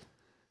builds.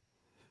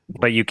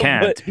 but you But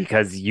can't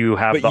because you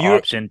have but the you're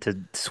option to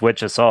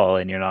switch us all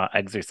and you're not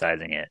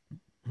exercising it.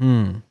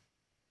 Hmm.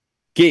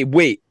 okay,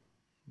 wait.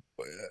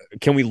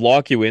 Can we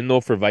lock you in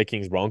though for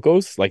Vikings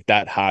Broncos? Like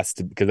that has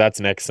to because that's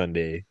next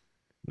Sunday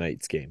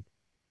night's game.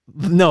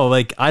 No,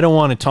 like I don't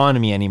want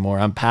autonomy anymore.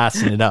 I'm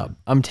passing it up.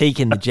 I'm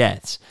taking the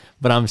Jets,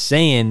 but I'm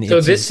saying So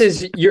it's this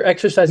just, is you're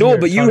exercising No, your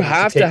but you autonomy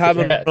have to take the have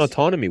an Jets.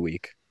 autonomy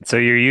week. So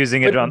you're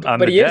using it on But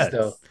the he is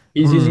though. Jets.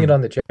 He's using it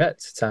on the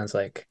Jets. It sounds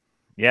like.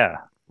 Yeah,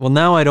 well,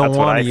 now I don't that's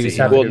what want I to use see.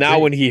 it Happy on. Well, to now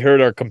agree. when he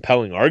heard our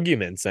compelling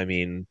arguments, I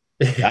mean,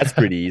 that's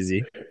pretty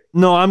easy.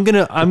 No, I'm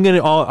gonna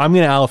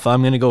alpha.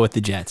 I'm gonna go with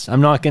the Jets. I'm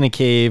not gonna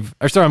cave.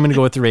 Or sorry, I'm gonna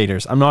go with the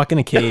Raiders. I'm not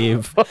gonna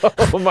cave.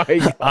 Oh my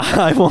God.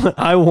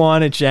 I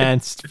want a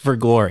chance for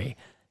glory,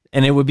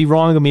 and it would be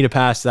wrong of me to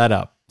pass that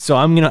up. So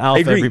I'm gonna I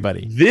alpha agree.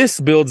 everybody. This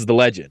builds the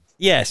legend.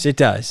 Yes, it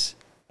does.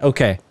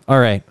 Okay, all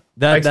right.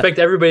 I expect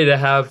everybody to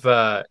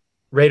have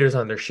Raiders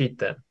on their sheet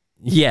then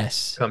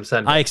yes, come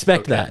Sunday. I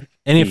expect Okay. that.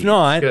 And if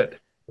not, Good.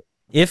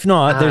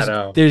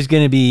 No. there's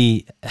gonna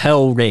be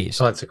hell raised.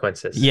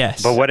 Consequences.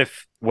 Yes, But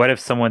what if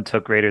someone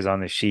took Raiders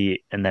on the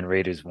sheet and then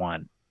Raiders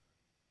won?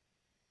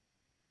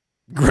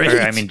 great.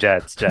 Or I mean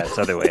Jets,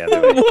 other way.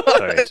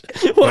 Sorry.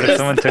 What if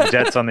someone took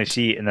Jets on the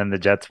sheet and then the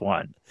Jets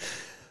won?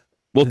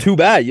 Well, too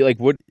bad. You like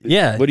what?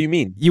 Yeah. What do you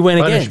mean? You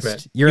went Punishment.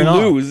 against. You're You an off.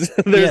 lose.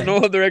 There's Yeah. no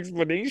other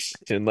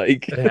explanation.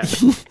 Like, Yeah.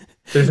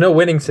 There's no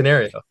winning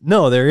scenario.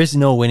 No, there is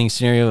no winning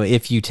scenario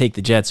if you take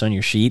the Jets on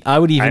your sheet. I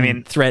would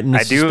even threaten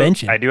a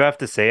suspension. I do have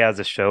to say, as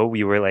a show,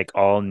 we were like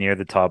all near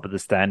the top of the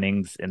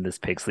standings in this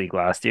picks league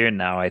last year.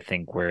 Now I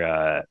think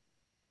we're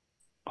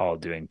all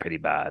doing pretty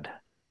bad.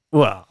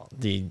 Well,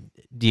 do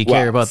you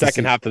care about the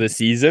second half of the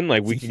season?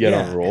 Like, we could get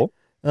on a roll.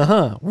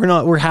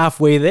 We're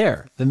halfway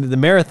there. The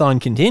marathon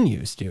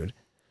continues, dude.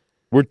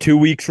 We're 2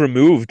 weeks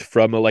removed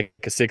from a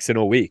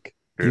 6-0 week.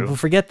 True. People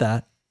forget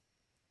that.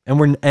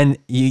 And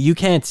you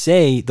can't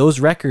say those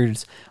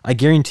records, I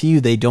guarantee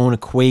you they don't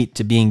equate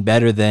to being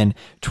better than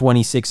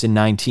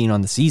 26-19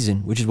 on the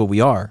season, which is what we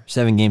are,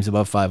 7 games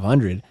above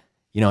 500.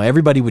 You know,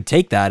 everybody would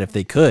take that if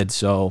they could.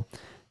 So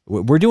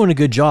we're doing a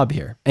good job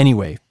here.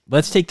 Anyway,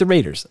 let's take the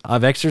Raiders.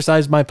 I've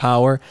exercised my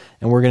power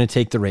and we're going to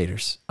take the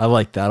Raiders. I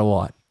like that a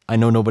lot. I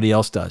know nobody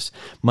else does.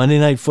 Monday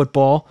Night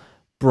Football,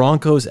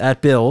 Broncos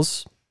at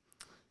Bills.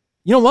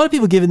 You know, a lot of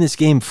people giving this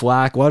game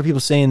flack. A lot of people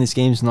saying this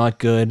game's not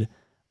good.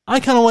 I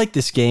kind of like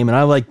this game, and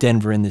I like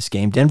Denver in this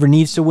game. Denver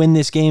needs to win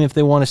this game if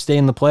they want to stay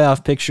in the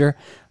playoff picture.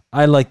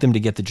 I like them to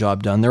get the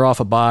job done. They're off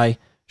a bye.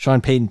 Sean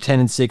Payton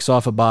 10-6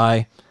 off a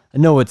bye. I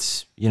know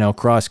it's,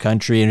 cross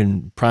country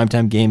and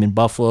primetime game in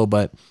Buffalo,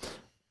 but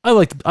I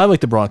like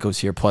the Broncos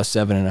here plus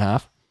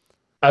 7.5.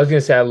 I was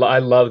gonna say I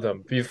love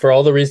them for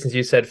all the reasons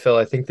you said, Phil.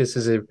 I think this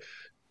is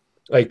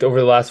over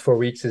the last 4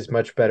 weeks is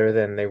much better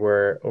than they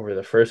were over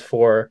the first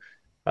 4.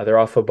 They're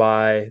off a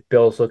bye.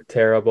 Bills look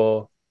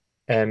terrible,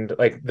 and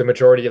the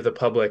majority of the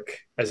public,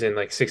 as in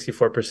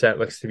 64%,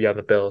 looks to be on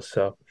the Bills.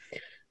 So,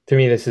 to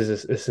me, this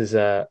is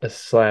a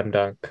slam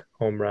dunk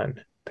home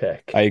run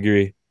pick. I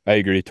agree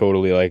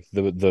totally. Like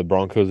the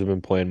Broncos have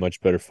been playing much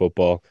better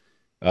football.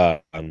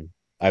 I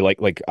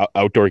like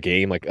outdoor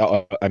game.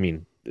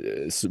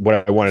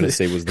 What I wanted to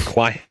say was the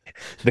climate.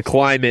 The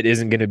climate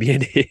isn't going to be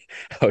an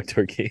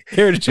outdoor game.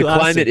 The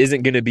climate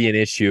isn't going to be an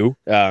issue.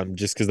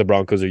 Just because the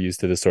Broncos are used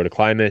to this sort of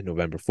climate.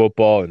 November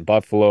football in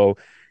Buffalo.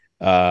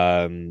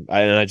 I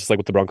just like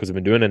what the Broncos have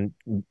been doing, and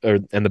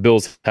the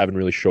Bills haven't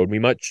really showed me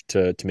much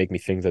to make me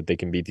think that they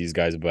can beat these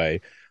guys by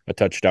a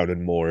touchdown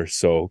and more.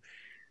 So,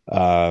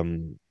 I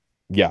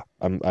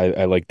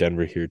like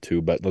Denver here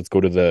too. But let's go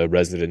to the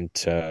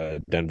resident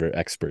Denver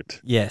expert.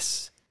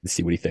 Yes, Let's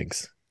see what he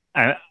thinks.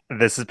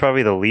 This is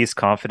probably the least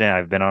confident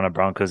I've been on a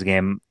Broncos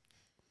game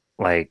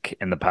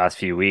in the past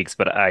few weeks,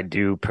 but I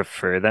do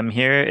prefer them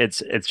here.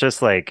 It's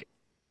just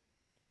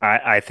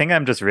I think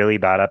I'm just really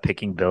bad at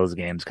picking Bills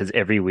games because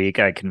every week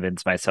I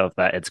convince myself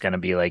that it's going to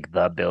be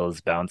the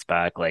Bills bounce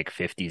back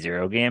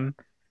 50-0 game.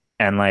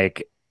 And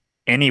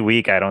any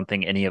week, I don't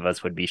think any of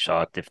us would be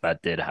shocked if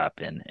that did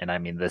happen. And I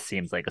mean, this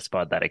seems like a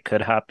spot that it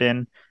could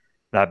happen.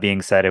 That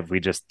being said, if we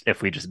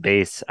just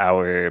base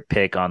our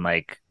pick on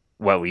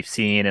what we've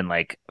seen and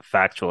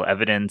factual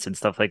evidence and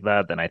stuff like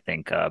that, then I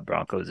think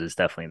Broncos is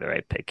definitely the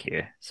right pick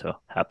here. So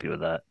happy with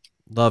that.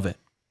 Love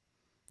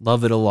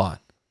it a lot.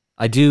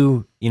 I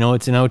do,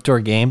 it's an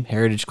outdoor game,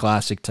 Heritage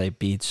Classic type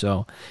beat,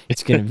 so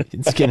it's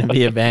gonna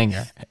be a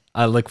banger.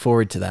 I look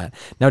forward to that.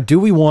 Now, do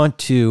we want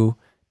to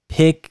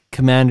pick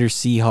Commanders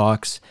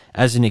Seahawks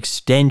as an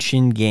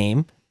extension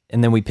game,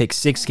 and then we pick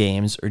 6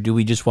 games, or do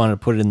we just want to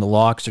put it in the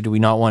locks, or do we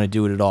not want to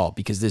do it at all?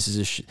 Because this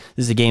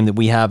is a game that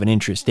we have an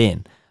interest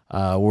in.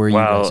 Where are you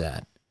guys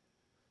at?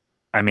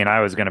 I mean, I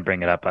was gonna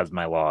bring it up as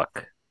my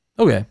lock.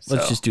 Okay,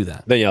 let's just do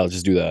that. Then yeah, I'll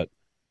just do that.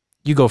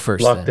 You go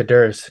first. Lock then. the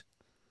Durs.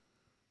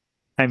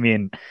 I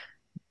mean,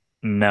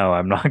 no,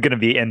 I'm not going to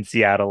be in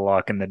Seattle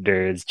locking the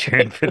Durs,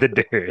 cheering for the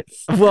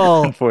Durs.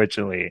 Well,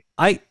 unfortunately,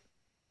 I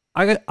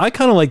kind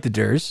of like the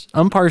Durs.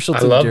 I'm partial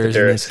to the Durs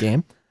in this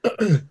game.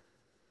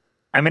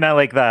 I mean, I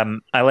like them.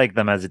 I like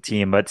them as a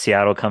team, but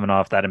Seattle coming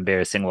off that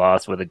embarrassing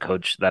loss with a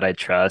coach that I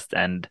trust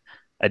and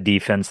a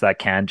defense that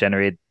can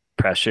generate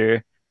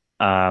pressure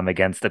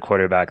against the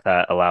quarterback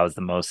that allows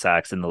the most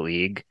sacks in the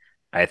league.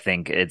 I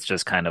think it's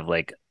just kind of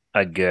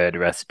a good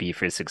recipe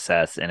for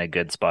success and a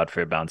good spot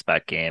for a bounce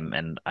back game,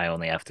 and I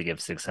only have to give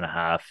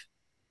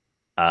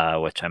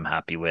 6.5, which I'm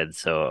happy with.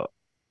 So,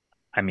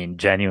 I mean,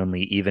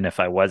 genuinely, even if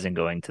I wasn't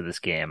going to this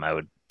game, I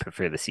would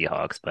prefer the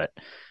Seahawks, but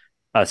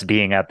us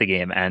being at the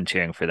game and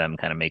cheering for them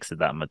kind of makes it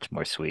that much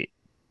more sweet.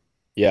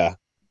 Yeah,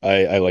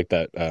 I like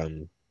that.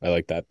 I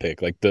like that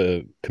pick. Like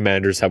the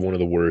Commanders have one of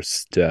the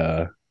worst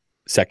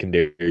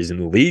secondaries in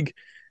the league.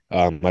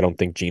 I don't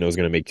think Gino's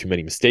going to make too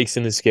many mistakes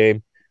in this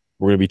game.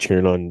 We're going to be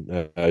cheering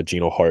on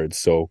Gino hard,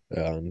 so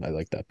I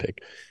like that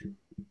pick.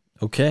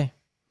 Okay.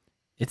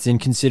 It's in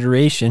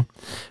consideration.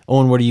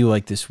 Owen, what do you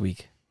like this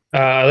week?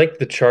 I like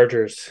the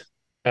Chargers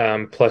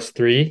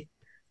 +3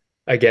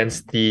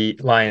 against the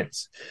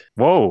Lions.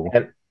 Whoa.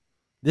 And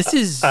This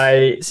is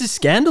I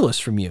scandalous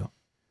from you.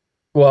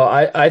 well,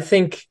 I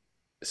think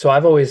so.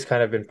 I've always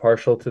kind of been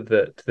partial to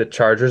the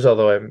Chargers,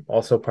 although I'm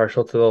also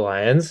partial to the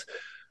Lions.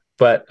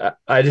 But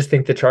I just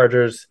think the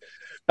Chargers.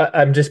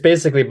 I'm just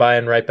basically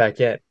buying right back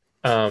in.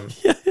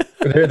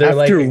 They're After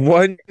like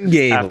one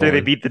game, After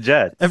they beat the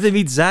Jets. After they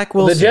beat Zach the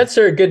Wilson. Jets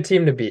are a good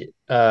team to beat.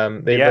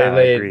 They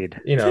laid, agreed.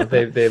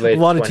 they laid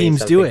A lot of 20 teams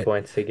do something it.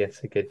 points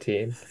against a good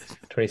team,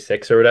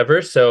 26 or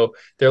whatever. So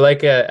they're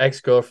like a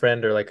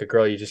ex-girlfriend or like a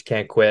girl you just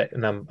can't quit,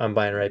 and I'm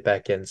buying right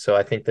back in. So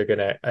I think they're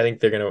gonna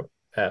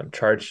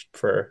charge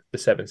for the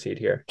 7 seed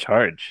here.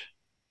 Charge.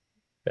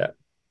 Yeah.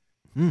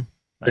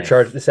 Nice.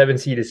 The 7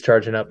 seed is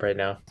charging up right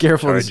now.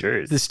 Careful,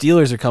 Chargers. the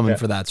Steelers are coming Yeah.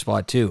 for that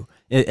spot too.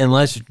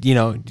 Unless,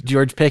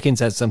 George Pickens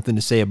has something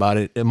to say about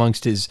it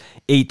amongst his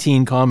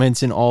 18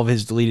 comments and all of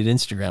his deleted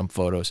Instagram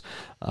photos.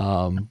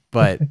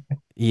 But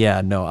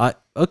yeah, no,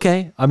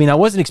 okay. I mean, I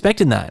wasn't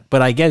expecting that,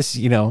 but I guess,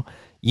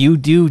 you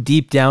do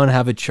deep down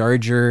have a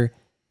Charger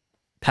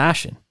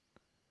passion.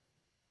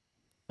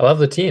 I love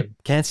the team.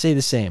 Can't say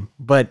the same,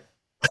 but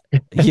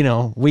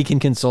we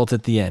can consult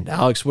at the end.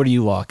 Alex, what are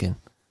you locking?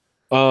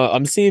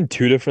 I'm seeing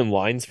two different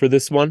lines for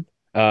this one.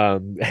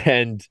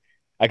 And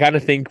I kind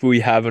of think we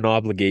have an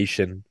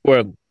obligation,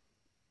 or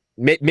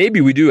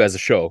maybe we do as a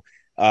show.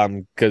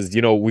 Because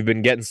we've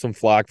been getting some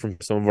flack from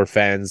some of our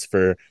fans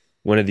for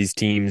one of these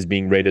teams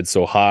being rated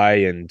so high,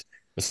 and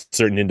a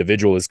certain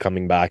individual is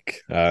coming back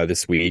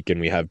this week,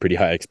 and we have pretty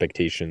high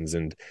expectations.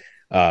 And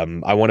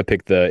I want to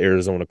pick the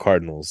Arizona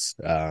Cardinals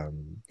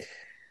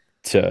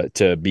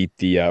to beat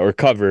the or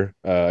cover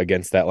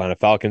against the Atlanta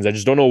Falcons. I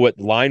just don't know what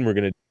line we're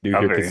gonna do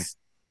here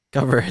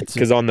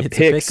because on the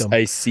picks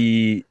I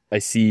see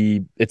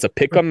it's a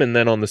pick 'em, and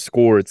then on the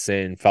score it's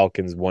saying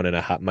Falcons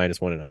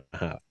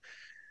 -1.5.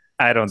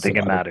 I don't think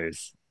it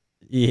matters.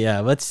 Yeah,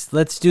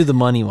 let's do the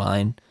money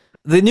line.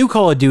 The new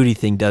Call of Duty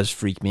thing does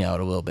freak me out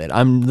a little bit.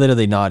 I'm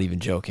literally not even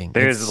joking.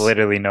 There's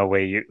literally no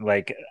way you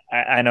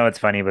I know it's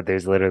funny, but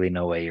there's literally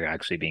no way you're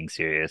actually being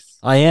serious.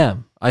 I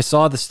am. I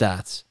saw the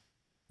stats.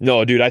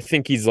 No, dude, I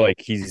think he's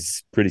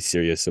pretty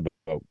serious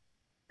about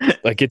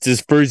it's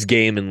his first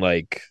game in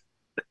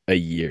a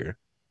year.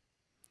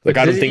 I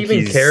don't think he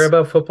even care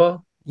about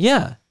football.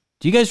 Yeah.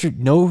 Do you guys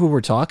know who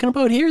we're talking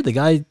about here? The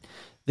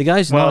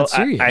guy's not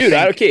serious.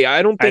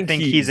 I don't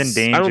think he's in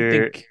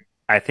danger.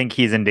 I think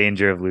he's in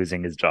danger of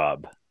losing his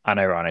job,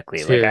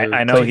 unironically.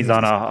 I know he's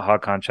on a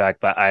hot contract,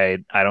 but I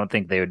don't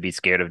think they would be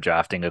scared of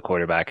drafting a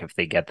quarterback if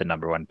they get the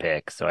number 1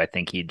 pick. So I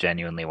think he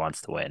genuinely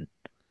wants to win.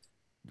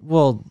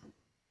 Well,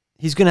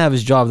 he's going to have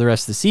his job the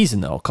rest of the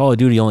season, though. Call of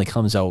Duty only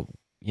comes out,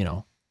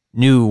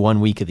 new 1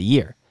 week of the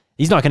year.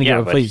 He's not going to get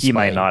replaced. But he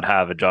might not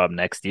have a job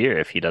next year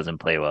if he doesn't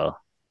play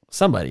well.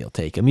 Somebody will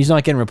take him. He's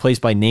not getting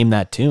replaced by Name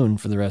That Tune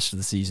for the rest of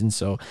the season.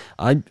 So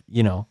I'm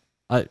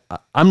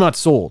not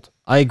sold.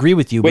 I agree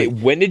with you. Wait,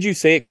 when did you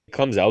say it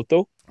comes out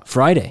though?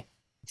 Friday.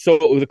 So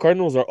the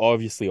Cardinals are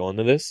obviously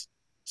onto this.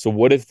 So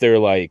what if they're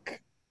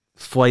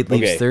flight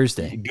leaves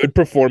Thursday? Good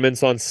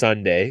performance on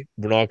Sunday.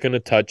 We're not going to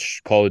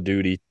touch Call of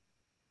Duty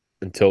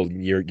until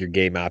your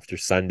game after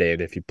Sunday,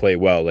 and if you play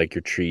well,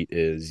 your treat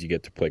is you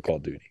get to play Call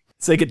of Duty.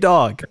 It's like a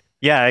dog.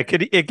 Yeah, it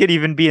could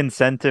even be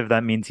incentive.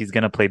 That means he's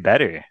going to play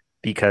better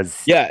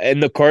because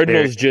and the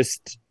Cardinals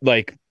just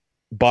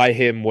buy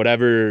him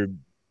whatever.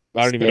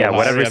 I don't even know.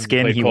 Whatever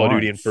skin he Call wants. of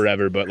Duty in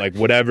forever, but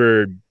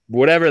whatever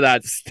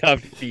that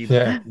stuff he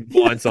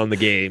wants on the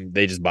game,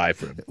 they just buy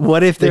for him.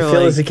 What if they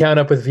fill his account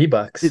up with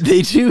V-Bucks?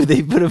 They do.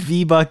 They put a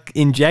V-Buck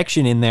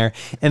injection in there.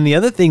 And the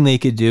other thing they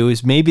could do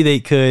is maybe they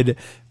could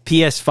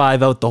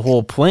PS5 out the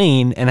whole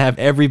plane and have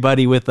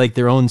everybody with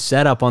their own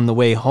setup on the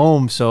way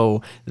home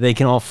so they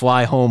can all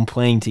fly home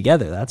playing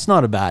together. That's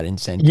not a bad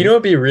incentive. You know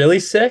what'd be really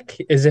sick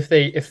is if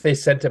they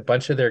sent a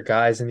bunch of their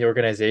guys in the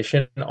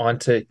organization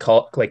onto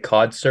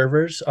COD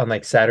servers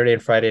on Saturday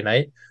and Friday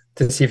night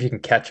to see if you can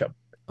catch them.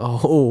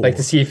 Oh,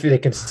 to see if they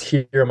can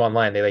hear him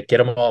online. They get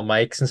them all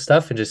mics and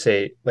stuff and just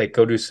say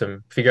go do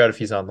figure out if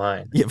he's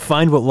online. Yeah,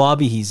 find what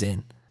lobby he's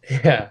in.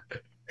 Yeah.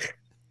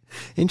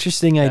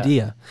 Interesting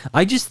idea.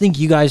 I just think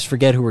you guys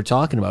forget who we're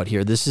talking about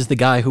here. This is the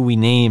guy who we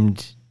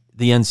named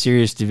the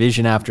Unserious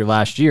Division after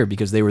last year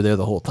because they were there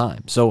the whole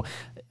time. So,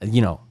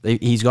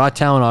 he's got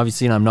talent,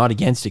 obviously, and I'm not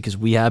against it because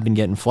we have been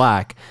getting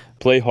flack.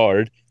 Play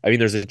hard. I mean,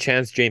 there's a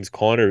chance James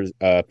Conner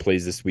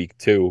plays this week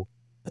too.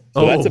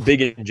 So that's a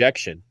big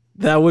injection.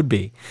 That would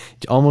be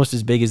almost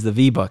as big as the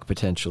V-Buck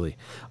potentially.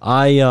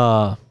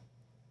 So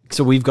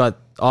we've got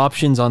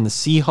options on the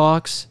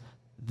Seahawks,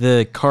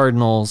 the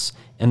Cardinals,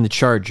 and the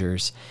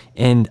Chargers.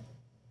 And,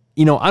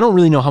 I don't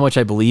really know how much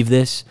I believe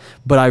this,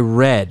 but I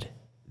read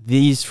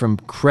these from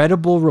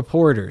credible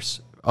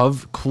reporters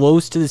of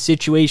close to the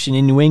situation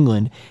in New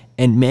England,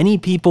 and many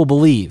people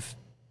believe,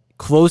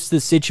 close to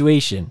the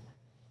situation,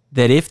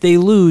 that if they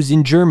lose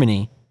in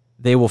Germany,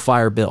 they will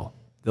fire Bill.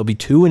 They'll be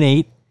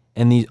 2-8,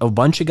 and a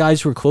bunch of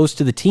guys who are close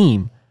to the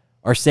team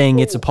are saying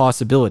it's a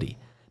possibility.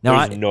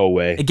 Now, There's no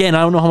way. Again,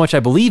 I don't know how much I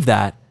believe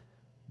that,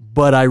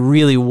 but I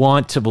really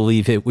want to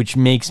believe it, which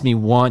makes me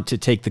want to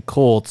take the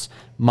Colts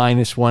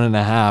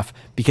 -1.5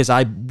 because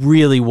I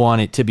really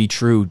want it to be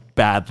true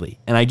badly,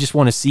 and I just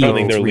want to see I if don't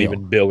think it's they're real.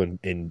 leaving Bill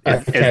in I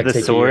Is can't the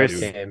take source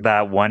either game.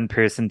 that one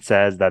person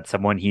says that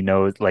someone he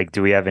knows? Like,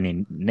 do we have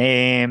any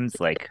names?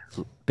 Like,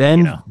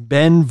 Ben know.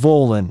 Ben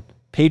Volen,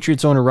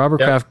 Patriots owner Robert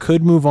Yep. Kraft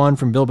could move on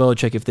from Bill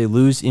Belichick if they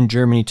lose in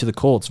Germany to the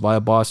Colts via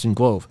Boston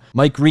Globe.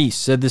 Mike Reese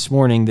said this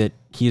morning that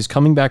he is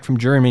coming back from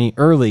Germany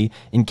early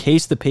in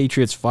case the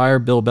Patriots fire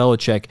Bill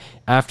Belichick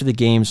after the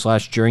game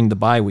 / during the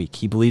bye week.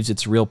 He believes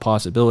it's a real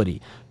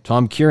possibility.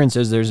 Tom Curran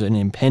says there's an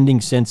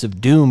impending sense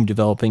of doom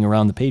developing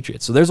around the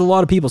Patriots. So there's a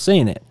lot of people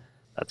saying it.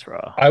 That's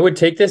raw. I would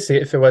take this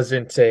if it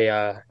wasn't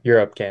a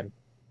Europe game.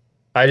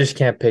 I just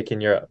can't pick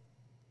in Europe.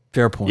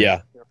 Fair point.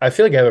 Yeah. I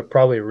feel like I have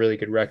probably a really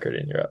good record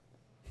in Europe.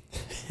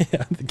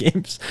 Yeah, the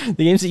games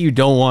that you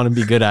don't want to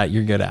be good at,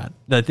 you're good at.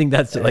 I think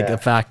that's like a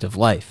fact of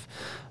life.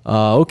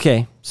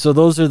 Okay, so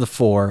those are the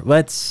four.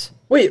 Let's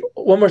Wait,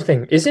 one more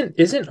thing.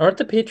 Aren't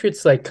the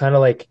Patriots like kind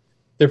of like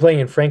they're playing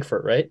in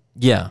Frankfurt, right?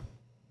 yeah.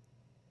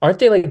 Aren't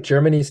they like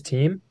Germany's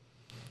team?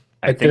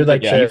 I Like, think they're the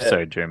like Chiefs the-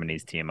 are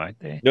Germany's team, aren't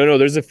they? No,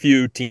 there's a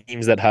few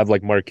teams that have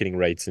like marketing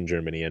rights in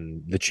Germany,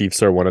 and the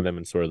Chiefs are one of them,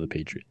 and so are the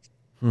Patriots.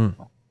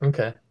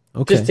 Okay.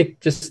 Okay.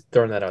 Just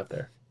throwing that out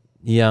there.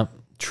 Yeah.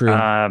 True.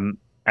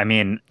 I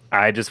mean,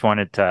 I just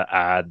wanted to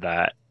add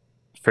that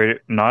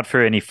not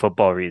for any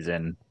football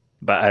reason,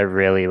 but I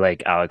really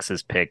like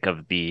Alex's pick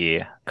of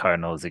the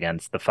Cardinals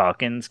against the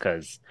Falcons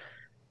because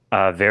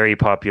very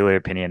popular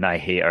opinion, I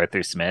hate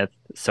Arthur Smith,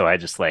 so I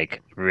just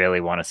like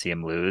really want to see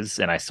him lose,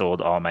 and I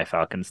sold all my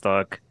Falcon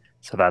stock.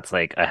 So that's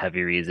like a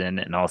heavy reason,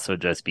 and also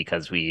just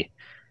because we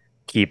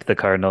keep the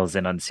Cardinals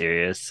in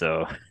unserious,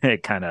 so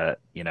it kind of,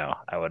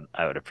 I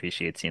would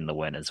appreciate seeing the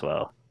win as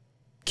well.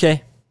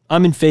 Okay.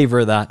 I'm in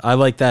favor of that. I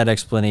like that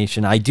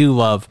explanation. I do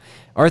love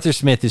Arthur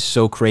Smith is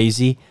so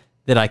crazy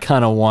that I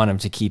kind of want him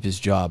to keep his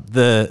job.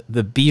 The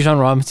Bijan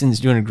Robinson's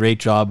doing a great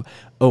job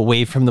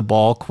away from the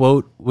ball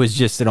quote was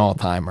just an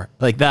all-timer.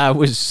 Like that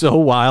was so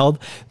wild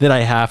that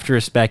I have to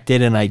respect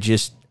it, and I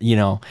just,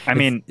 I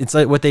mean, it's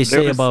like what they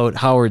say about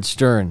Howard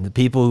Stern. The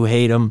people who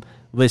hate him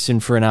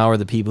listen for an hour,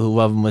 the people who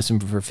love him listen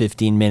for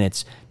 15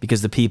 minutes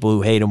because the people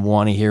who hate him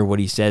want to hear what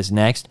he says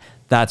next.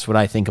 That's what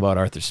I think about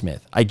Arthur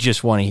Smith. I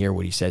just want to hear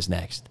what he says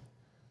next.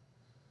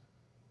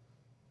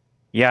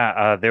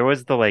 Yeah, there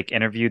was the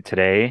interview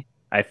today.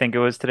 I think it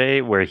was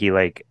today where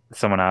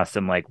someone asked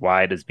him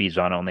why does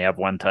Bijan only have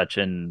one touch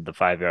in the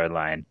 5-yard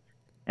line?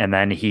 And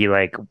then he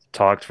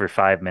talked for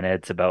 5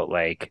 minutes about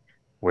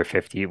we're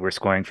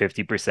scoring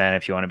 50%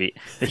 if you want to be.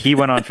 He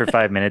went on for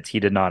 5 minutes.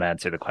 He did not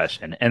answer the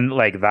question. And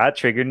that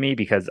triggered me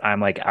because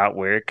I'm at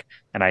work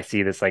and I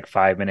see this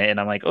 5 minute and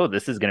I'm like, oh,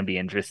 this is going to be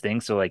interesting.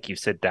 So you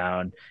sit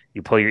down,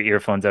 you pull your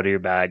earphones out of your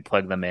bag,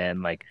 plug them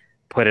in,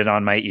 put it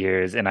on my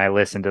ears, and I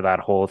listened to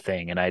that whole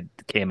thing and I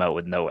came out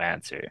with no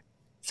answer.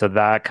 So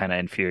that kind of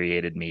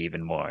infuriated me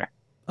even more.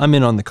 I'm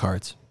in on the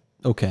Cards.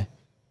 Okay.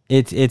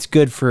 It's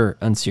good for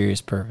unserious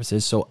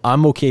purposes, so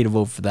I'm okay to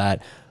vote for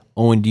that.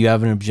 Owen, do you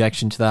have an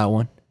objection to that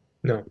one?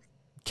 No.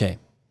 Okay.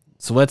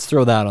 So let's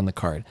throw that on the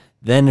card.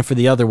 Then for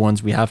the other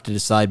ones, we have to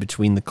decide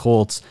between the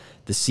Colts,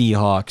 the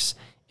Seahawks,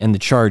 and the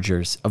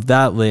Chargers. Of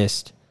that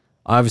list,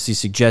 I obviously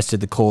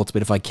suggested the Colts,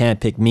 but if I can't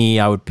pick me,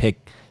 I would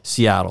pick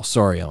Seattle.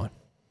 Sorry, Owen.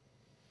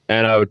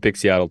 And I would pick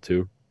Seattle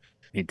too.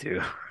 Me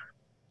too.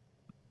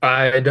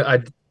 I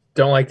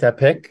don't like that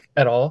pick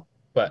at all,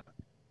 but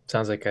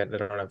sounds like I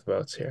don't have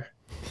votes here.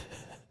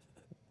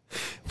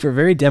 For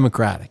very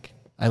democratic.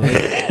 I like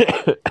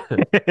it.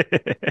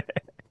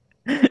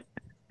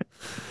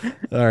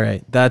 All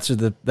right, that's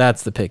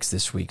the picks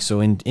this week.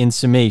 So in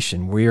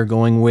summation, we are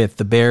going with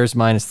the Bears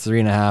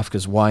 -3.5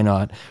 because why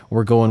not?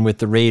 We're going with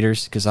the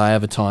Raiders because I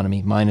have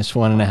autonomy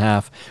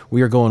 -1.5.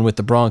 We are going with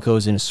the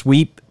Broncos in a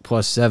sweep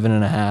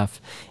 +7.5,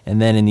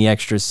 and then in the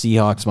extra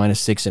Seahawks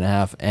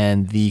 -6.5,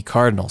 and the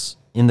Cardinals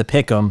in the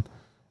pick'em.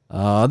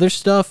 Other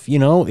stuff,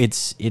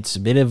 it's a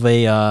bit of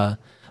a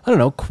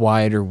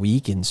quieter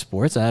week in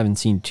sports. I haven't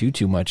seen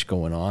too much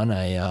going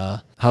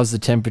on. How's the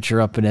temperature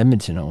up in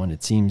Edmonton, Owen?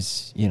 It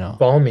seems,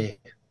 Balmy.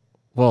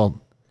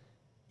 Well,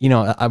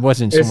 I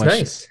wasn't so It's much.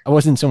 nice. I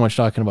wasn't so much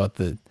talking about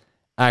the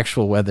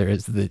actual weather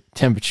as the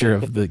temperature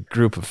of the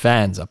group of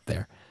fans up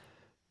there.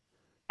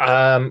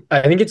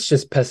 I think it's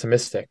just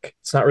pessimistic.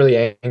 It's not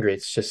really angry.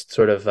 It's just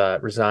sort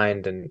of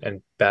resigned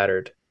and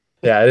battered.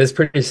 Yeah, it is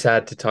pretty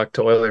sad to talk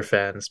to Oiler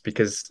fans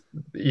because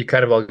you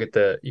kind of all get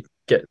the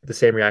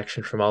same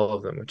reaction from all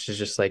of them, which is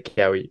just like,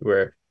 yeah,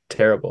 we're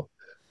terrible.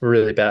 We're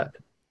really bad.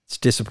 It's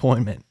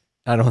disappointment.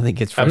 I don't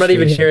think it's I'm not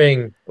even frustration.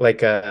 hearing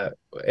like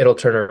it'll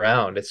turn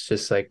around. It's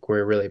just like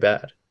we're really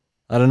bad.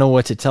 I don't know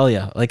what to tell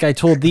you. Like I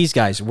told these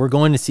guys, we're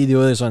going to see the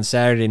Oilers on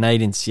Saturday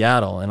night in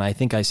Seattle. And I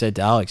think I said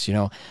to Alex,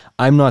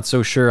 I'm not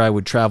so sure I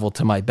would travel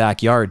to my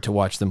backyard to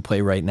watch them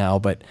play right now.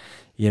 But,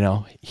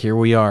 here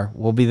we are.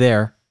 We'll be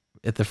there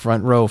at the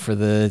front row for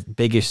the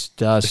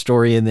biggest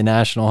story in the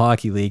National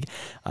Hockey League.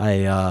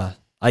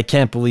 I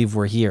can't believe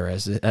we're here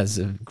as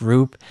a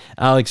group.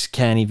 Alex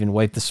can't even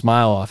wipe the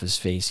smile off his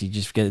face. He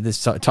just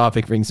this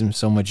topic brings him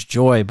so much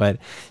joy. But,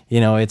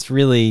 it's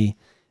really...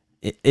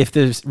 If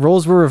the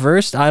roles were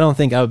reversed, I don't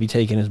think I would be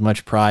taking as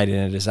much pride in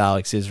it as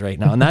Alex is right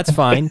now, and that's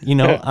fine.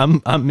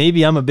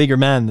 Maybe I'm a bigger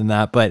man than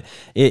that, but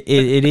it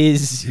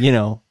is,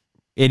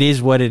 it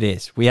is what it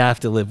is. We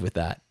have to live with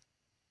that.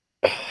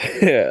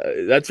 Yeah,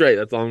 that's right.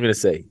 That's all I'm gonna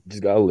say.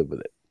 Just gotta live with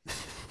it.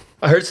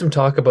 I heard some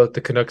talk about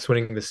the Canucks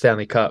winning the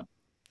Stanley Cup.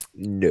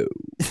 No.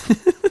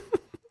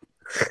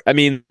 I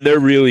mean, they're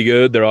really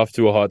good. They're off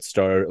to a hot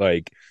start.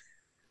 Like,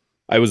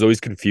 I was always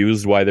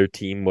confused why their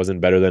team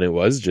wasn't better than it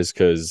was, just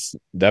because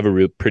they have a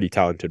real pretty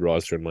talented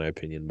roster, in my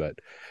opinion. But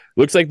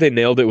looks like they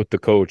nailed it with the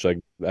coach. Like,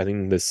 I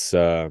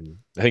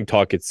think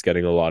Tockett's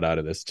getting a lot out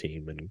of this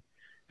team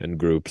and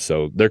group,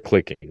 so they're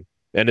clicking,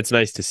 and it's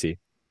nice to see.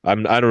 I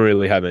don't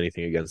really have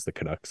anything against the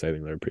Canucks. I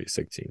think they're a pretty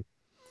sick team.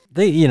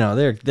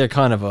 They're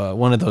kind of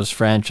one of those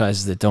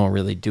franchises that don't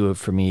really do it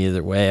for me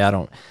either way. I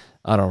don't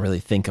really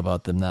think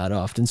about them that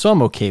often, so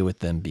I'm okay with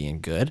them being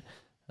good.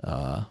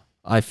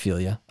 I feel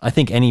you. I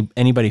think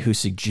anybody who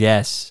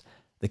suggests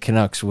the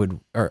Canucks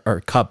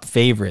are Cup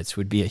favorites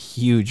would be a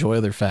huge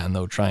Oiler fan,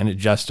 though, trying to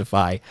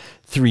justify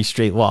 3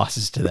 straight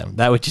losses to them.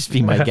 That would just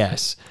be my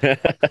guess.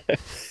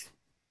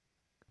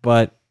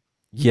 But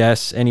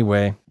yes,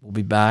 anyway, we'll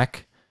be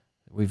back.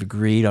 We've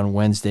agreed on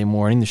Wednesday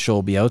morning. The show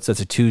will be out. So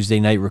that's a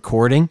Tuesday night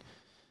recording,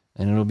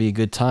 and it'll be a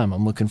good time.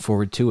 I'm looking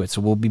forward to it.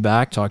 So we'll be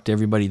back. Talk to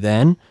everybody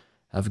then.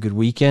 Have a good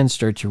weekend.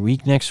 Start your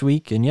week next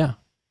week. And yeah,